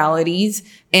modalities.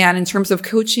 And in terms of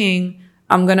coaching,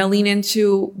 I'm going to lean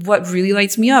into what really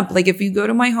lights me up. Like if you go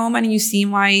to my home and you see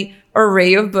my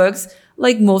array of books,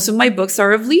 like most of my books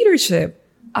are of leadership.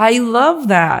 I love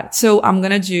that. So I'm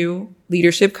going to do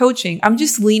leadership coaching. I'm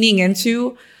just leaning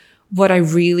into what I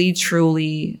really,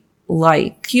 truly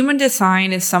like. Human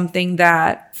design is something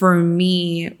that for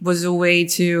me was a way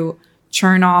to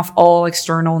turn off all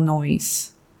external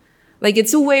noise. Like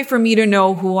it's a way for me to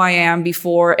know who I am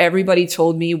before everybody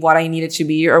told me what I needed to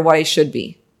be or what I should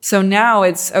be. So now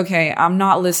it's, okay, I'm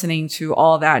not listening to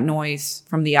all that noise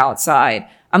from the outside.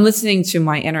 I'm listening to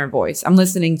my inner voice. I'm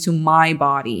listening to my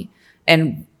body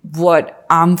and what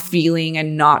I'm feeling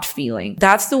and not feeling.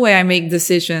 That's the way I make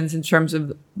decisions in terms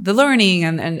of the learning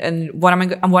and what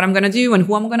I'm going to do and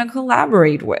who I'm going to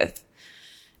collaborate with.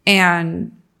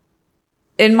 And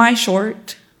in my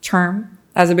short term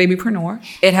as a babypreneur,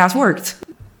 it has worked.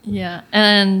 Yeah.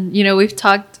 And, you know, we've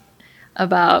talked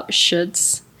about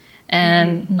shoulds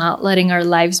and not letting our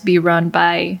lives be run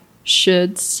by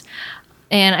shoulds.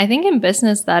 And I think in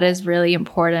business, that is really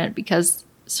important because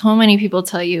so many people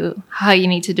tell you how you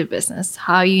need to do business,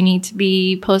 how you need to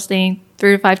be posting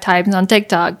 3 to 5 times on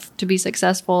TikTok to be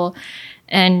successful,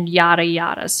 and yada,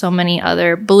 yada. So many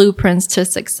other blueprints to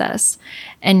success.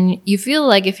 And you feel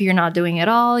like if you're not doing it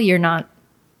all, you're not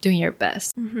doing your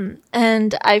best. Mm-hmm.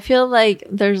 And I feel like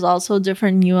there's also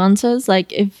different nuances.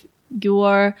 Like if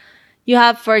you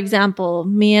have, for example,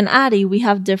 me and Addie, we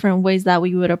have different ways that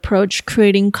we would approach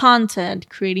creating content,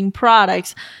 creating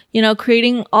products, you know,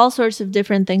 creating all sorts of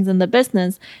different things in the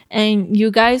business. And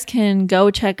you guys can go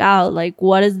check out like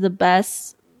what is the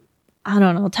best, I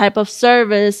don't know, type of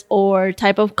service or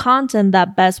type of content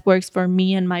that best works for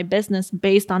me and my business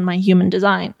based on my human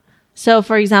design. So,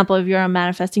 for example, if you're a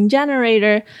manifesting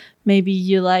generator, maybe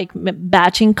you like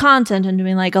batching content and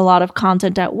doing like a lot of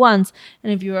content at once.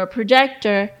 And if you're a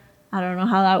projector, I don't know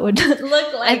how that would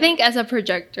look like. I think as a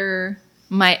projector,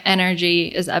 my energy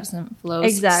is ebbs and flows.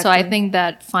 Exactly. So I think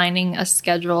that finding a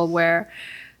schedule where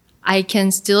I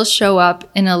can still show up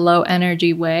in a low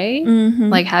energy way,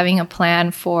 like having a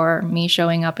plan for me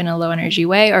showing up in a low energy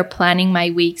way, or planning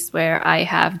my weeks where I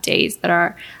have days that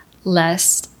are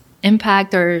less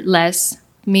impact or less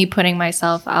me putting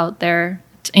myself out there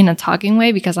in a talking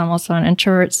way, because I'm also an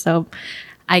introvert. So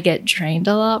I get drained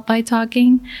a lot by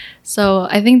talking. So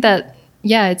I think that,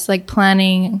 yeah, it's like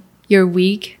planning your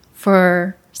week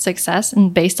for success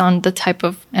and based on the type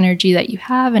of energy that you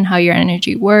have and how your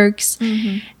energy works.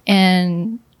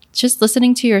 And just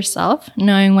listening to yourself,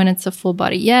 knowing when it's a full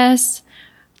body yes,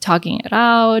 talking it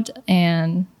out,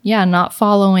 and yeah, not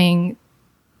following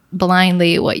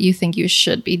blindly what you think you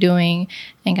should be doing,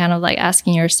 and kind of like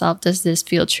asking yourself, does this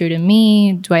feel true to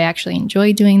me? Do I actually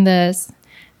enjoy doing this?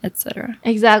 Etc.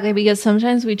 Exactly, because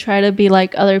sometimes we try to be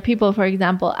like other people. For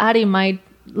example, Addie might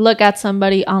look at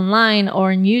somebody online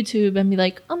or on YouTube and be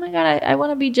like, oh my God, I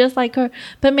want to be just like her.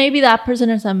 But maybe that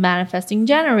person is a manifesting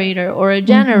generator or a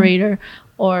generator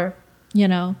or, you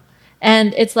know,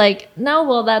 and it's like, no,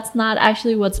 well, that's not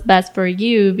actually what's best for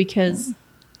you because,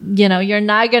 you know, you're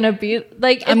not going to be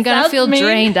like, I'm going to feel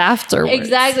drained afterwards.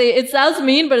 Exactly. It sounds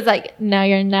mean, but it's like, no,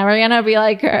 you're never going to be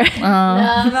like her. No,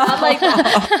 not like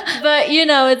that. But, you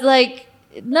know, it's like,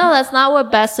 no, that's not what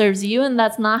best serves you. And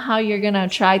that's not how you're going to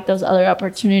attract those other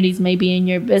opportunities maybe in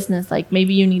your business. Like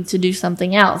maybe you need to do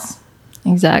something else.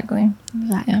 Exactly.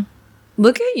 Yeah.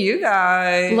 Look at you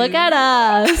guys. Look at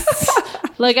us.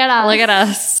 Look at us. Look at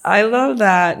us. I love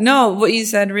that. No, what you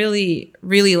said really,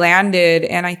 really landed.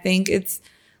 And I think it's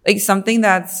like something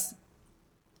that's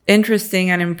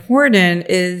interesting and important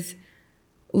is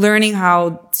learning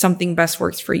how something best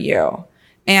works for you.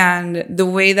 And the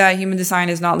way that human design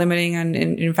is not limiting and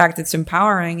in fact, it's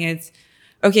empowering. It's,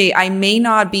 okay, I may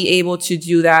not be able to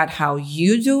do that how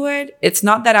you do it. It's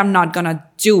not that I'm not going to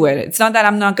do it. It's not that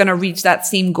I'm not going to reach that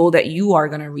same goal that you are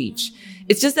going to reach.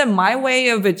 It's just that my way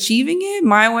of achieving it,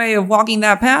 my way of walking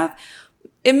that path,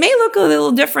 it may look a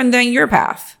little different than your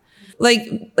path.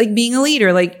 Like being a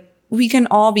leader, like we can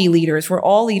all be leaders. We're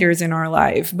all leaders in our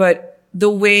life, but the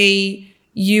way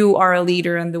you are a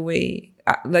leader and the way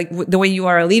you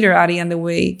are a leader, Addie, and the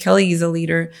way Kelly is a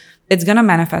leader, it's going to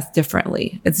manifest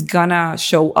differently. It's going to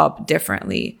show up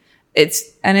differently. It's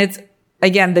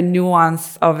again, the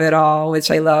nuance of it all, which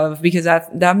I love because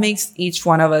that makes each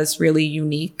one of us really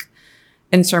unique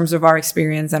in terms of our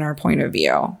experience and our point of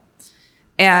view.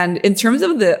 And in terms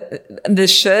of the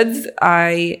shoulds,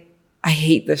 I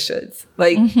hate the shoulds.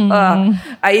 Like,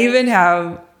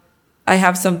 I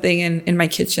have something in my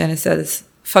kitchen. It says,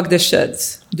 fuck the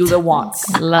shoulds, do the wants.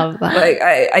 Love that. Like,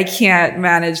 I can't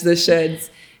manage the shoulds.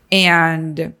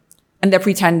 And and the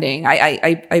pretending.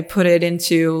 I put it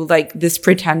into like this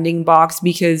pretending box,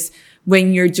 because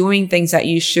when you're doing things that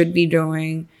you should be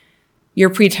doing, you're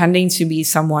pretending to be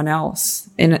someone else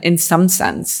in some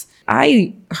sense.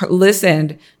 I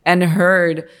listened and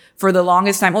heard for the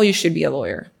longest time, oh, you should be a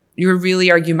lawyer. You're really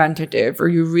argumentative, or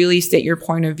you really state your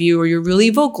point of view, or you're really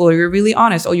vocal, or you're really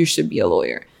honest. Oh, you should be a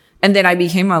lawyer. And then I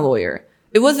became a lawyer.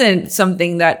 It wasn't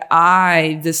something that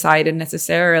I decided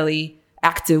necessarily,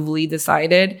 actively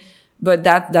decided, but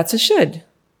that's a should.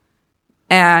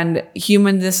 And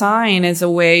human design is a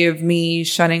way of me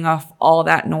shutting off all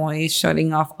that noise,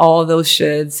 shutting off all those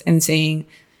shoulds, and saying,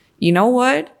 you know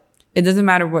what? It doesn't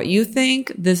matter what you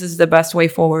think. This is the best way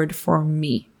forward for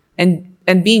me.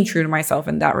 And being true to myself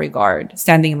in that regard,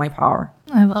 standing in my power.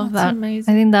 I love That's that.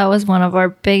 amazing. I think that was one of our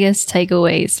biggest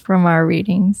takeaways from our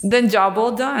readings. Then job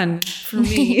well done for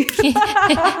me.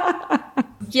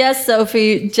 Yes,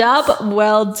 Sophie, job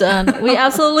well done. We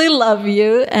absolutely love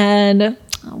you. And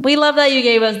we love that you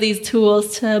gave us these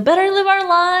tools to better live our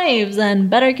lives and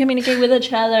better communicate with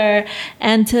each other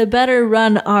and to better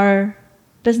run our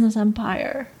business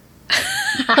empire.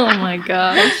 Oh my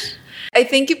gosh. I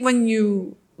think when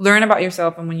you learn about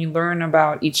yourself and when you learn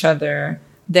about each other,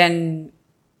 then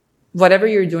whatever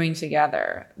you're doing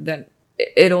together, then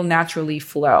it'll naturally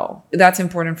flow. That's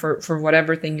important for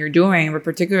whatever thing you're doing, but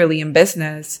particularly in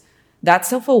business, that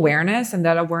self-awareness and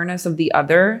that awareness of the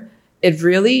other, it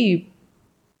really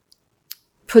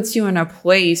puts you in a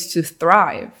place to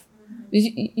thrive.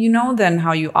 You know then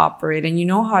how you operate, and you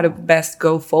know how to best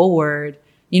go forward.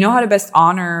 You know how to best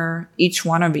honor each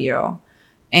one of you.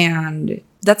 And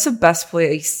that's the best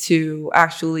place to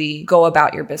actually go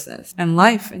about your business and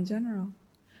life in general.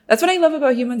 That's what I love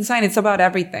about human design. It's about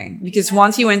everything, because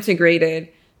once you integrate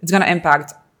it, it's going to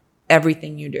impact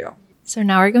everything you do. So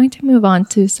now we're going to move on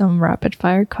to some rapid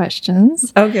fire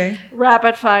questions. Okay.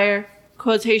 Rapid fire,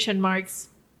 quotation marks.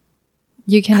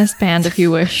 You can expand if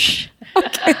you wish.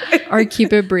 Okay. Or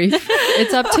keep it brief.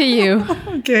 It's up to you.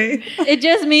 Okay. It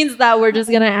just means that we're just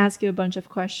going to ask you a bunch of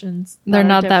questions. They're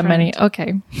not that many.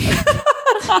 Okay.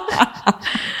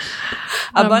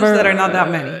 A bunch that are not that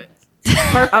many.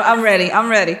 I'm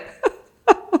ready.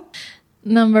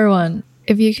 Number 1.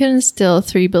 If you can instill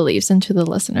 3 beliefs into the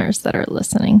listeners that are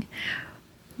listening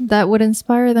that would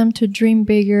inspire them to dream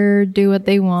bigger, do what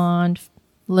they want,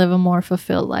 live a more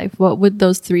fulfilled life, what would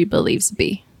those 3 beliefs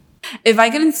be? If I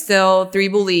can instill 3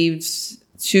 beliefs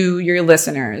to your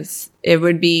listeners, it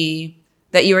would be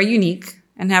that you are unique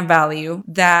and have value,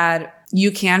 that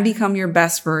you can become your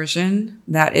best version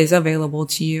that is available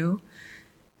to you.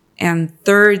 And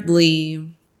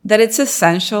thirdly, that it's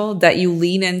essential that you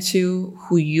lean into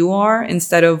who you are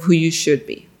instead of who you should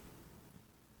be.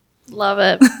 Love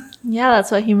it. Yeah, that's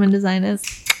what human design is.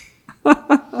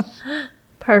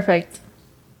 Perfect.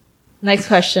 Next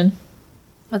question.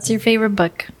 What's your favorite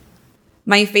book?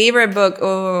 My favorite book,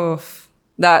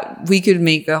 that we could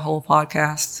make a whole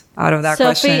podcast out of that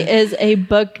Sophie question. is a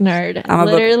book nerd. I'm a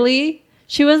book- Literally,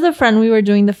 she was the friend we were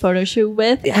doing the photo shoot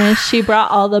with, and she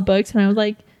brought all the books, and I was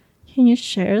like, can you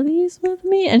share these with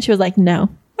me? And she was like, no.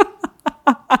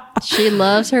 She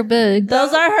loves her books.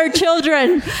 Those are her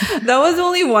children. That was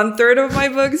only 1/3 of my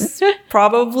books,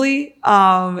 probably.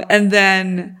 And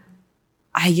then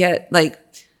I get like,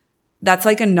 that's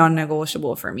like a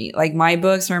non-negotiable for me. Like my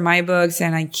books are my books,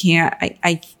 and I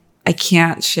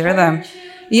can't share them.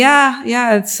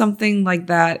 Yeah, it's something like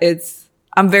that.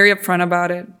 I'm very upfront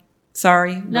about it.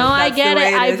 Sorry. No, I get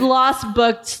it. I've lost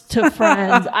books to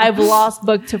friends.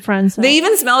 So. They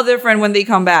even smell different when they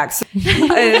come back.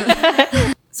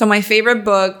 So my favorite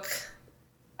book,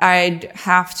 I'd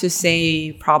have to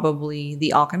say probably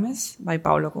The Alchemist by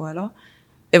Paulo Coelho.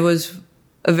 It was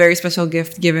a very special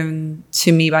gift given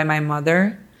to me by my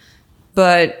mother.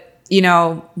 But,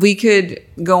 we could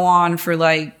go on for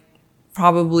like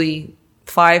probably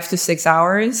 5 to 6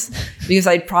 hours, because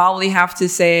I'd probably have to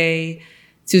say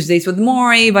Tuesdays with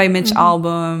Morrie by Mitch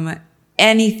Albom,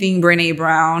 anything Brené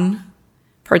Brown,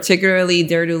 particularly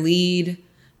Dare to Lead,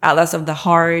 Atlas of the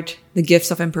Heart, The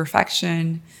Gifts of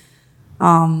Imperfection.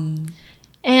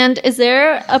 And is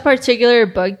there a particular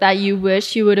book that you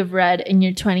wish you would have read in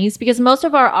your 20s? Because most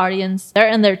of our audience, they're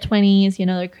in their 20s,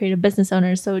 they're creative business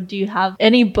owners. So do you have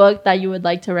any book that you would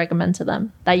like to recommend to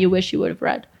them that you wish you would have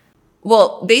read?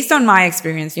 Well, based on my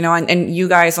experience, and you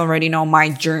guys already know my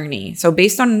journey. So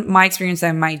based on my experience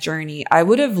and my journey, I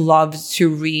would have loved to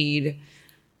read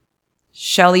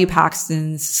Shelley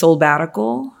Paxton's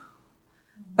Soulbatical,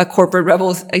 I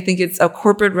think it's A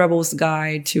Corporate Rebel's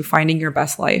Guide to Finding Your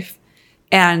Best Life.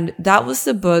 And that was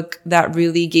the book that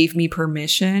really gave me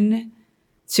permission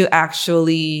to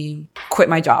actually quit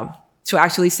my job to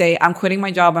actually say, I'm quitting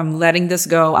my job. I'm letting this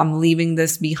go. I'm leaving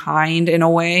this behind in a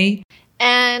way.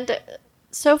 And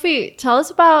Sophie, tell us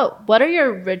about what are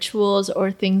your rituals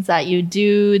or things that you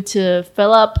do to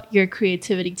fill up your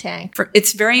creativity tank?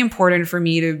 It's very important for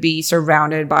me to be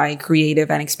surrounded by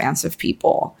creative and expansive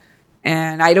people.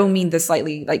 And I don't mean this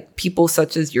lightly, like people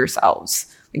such as yourselves.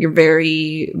 Like you're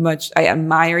very much, I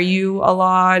admire you a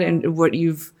lot and what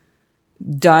you've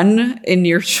done in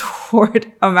your short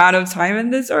amount of time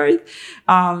in this earth.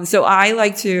 So I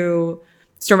like to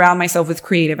surround myself with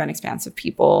creative and expansive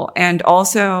people, and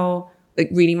also like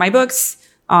reading my books,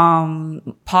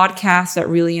 podcasts that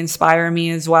really inspire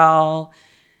me as well.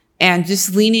 And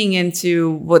just leaning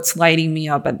into what's lighting me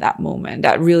up at that moment.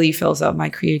 That really fills up my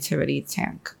creativity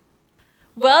tank.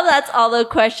 Well, that's all the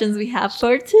questions we have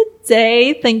for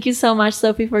today. Thank you so much,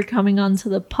 Sophie, for coming on to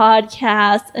the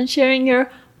podcast and sharing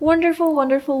your wonderful,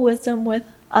 wonderful wisdom with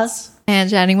us. And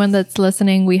to anyone that's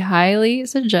listening, we highly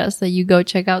suggest that you go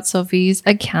check out Sophie's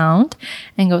account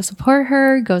and go support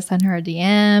her, go send her a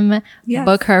DM,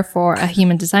 book her for a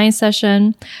human design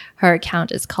session. Her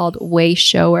account is called Way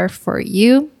Shower for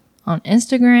You on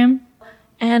Instagram.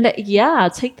 And yeah,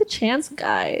 take the chance,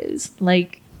 guys.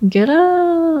 Like, get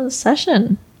a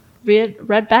session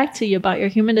read back to you about your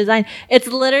human design. It's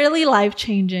literally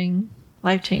life-changing.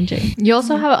 You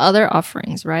also have other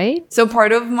offerings, right? So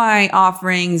part of my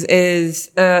offerings is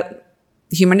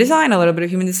human design, a little bit of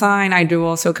human design. I do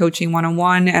also coaching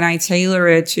one-on-one, and I tailor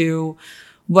it to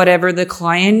whatever the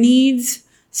client needs.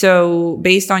 So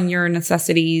based on your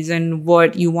necessities and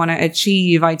what you want to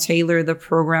achieve, I tailor the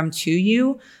program to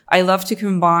you. I love to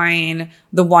combine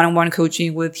the one-on-one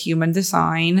coaching with human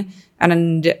design.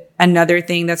 And another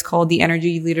thing that's called the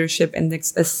Energy Leadership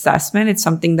Index Assessment. It's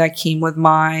something that came with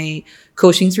my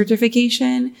coaching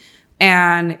certification.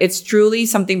 And it's truly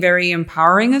something very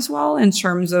empowering as well in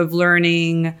terms of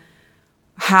learning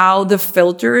how the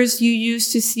filters you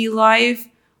use to see life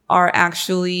are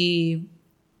actually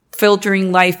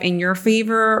filtering life in your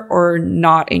favor or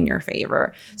not in your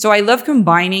favor. So I love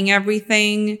combining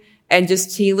everything and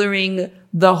just tailoring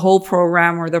the whole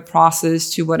program or the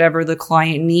process to whatever the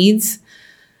client needs.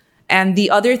 And the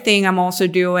other thing I'm also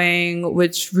doing,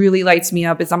 which really lights me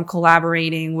up, is I'm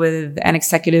collaborating with an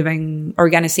executive and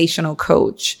organizational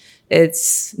coach.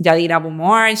 It's Dalila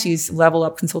Beaumont. She's Level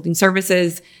Up Consulting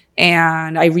Services.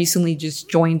 And I recently just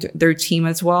joined their team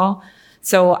as well.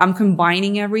 So I'm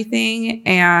combining everything,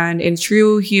 and in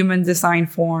true human design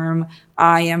form,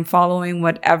 I am following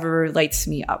whatever lights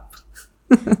me up.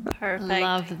 Perfect.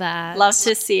 Love that. Love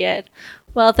to see it.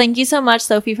 Well, thank you so much,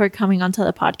 Sophie, for coming onto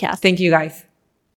the podcast. Thank you, guys.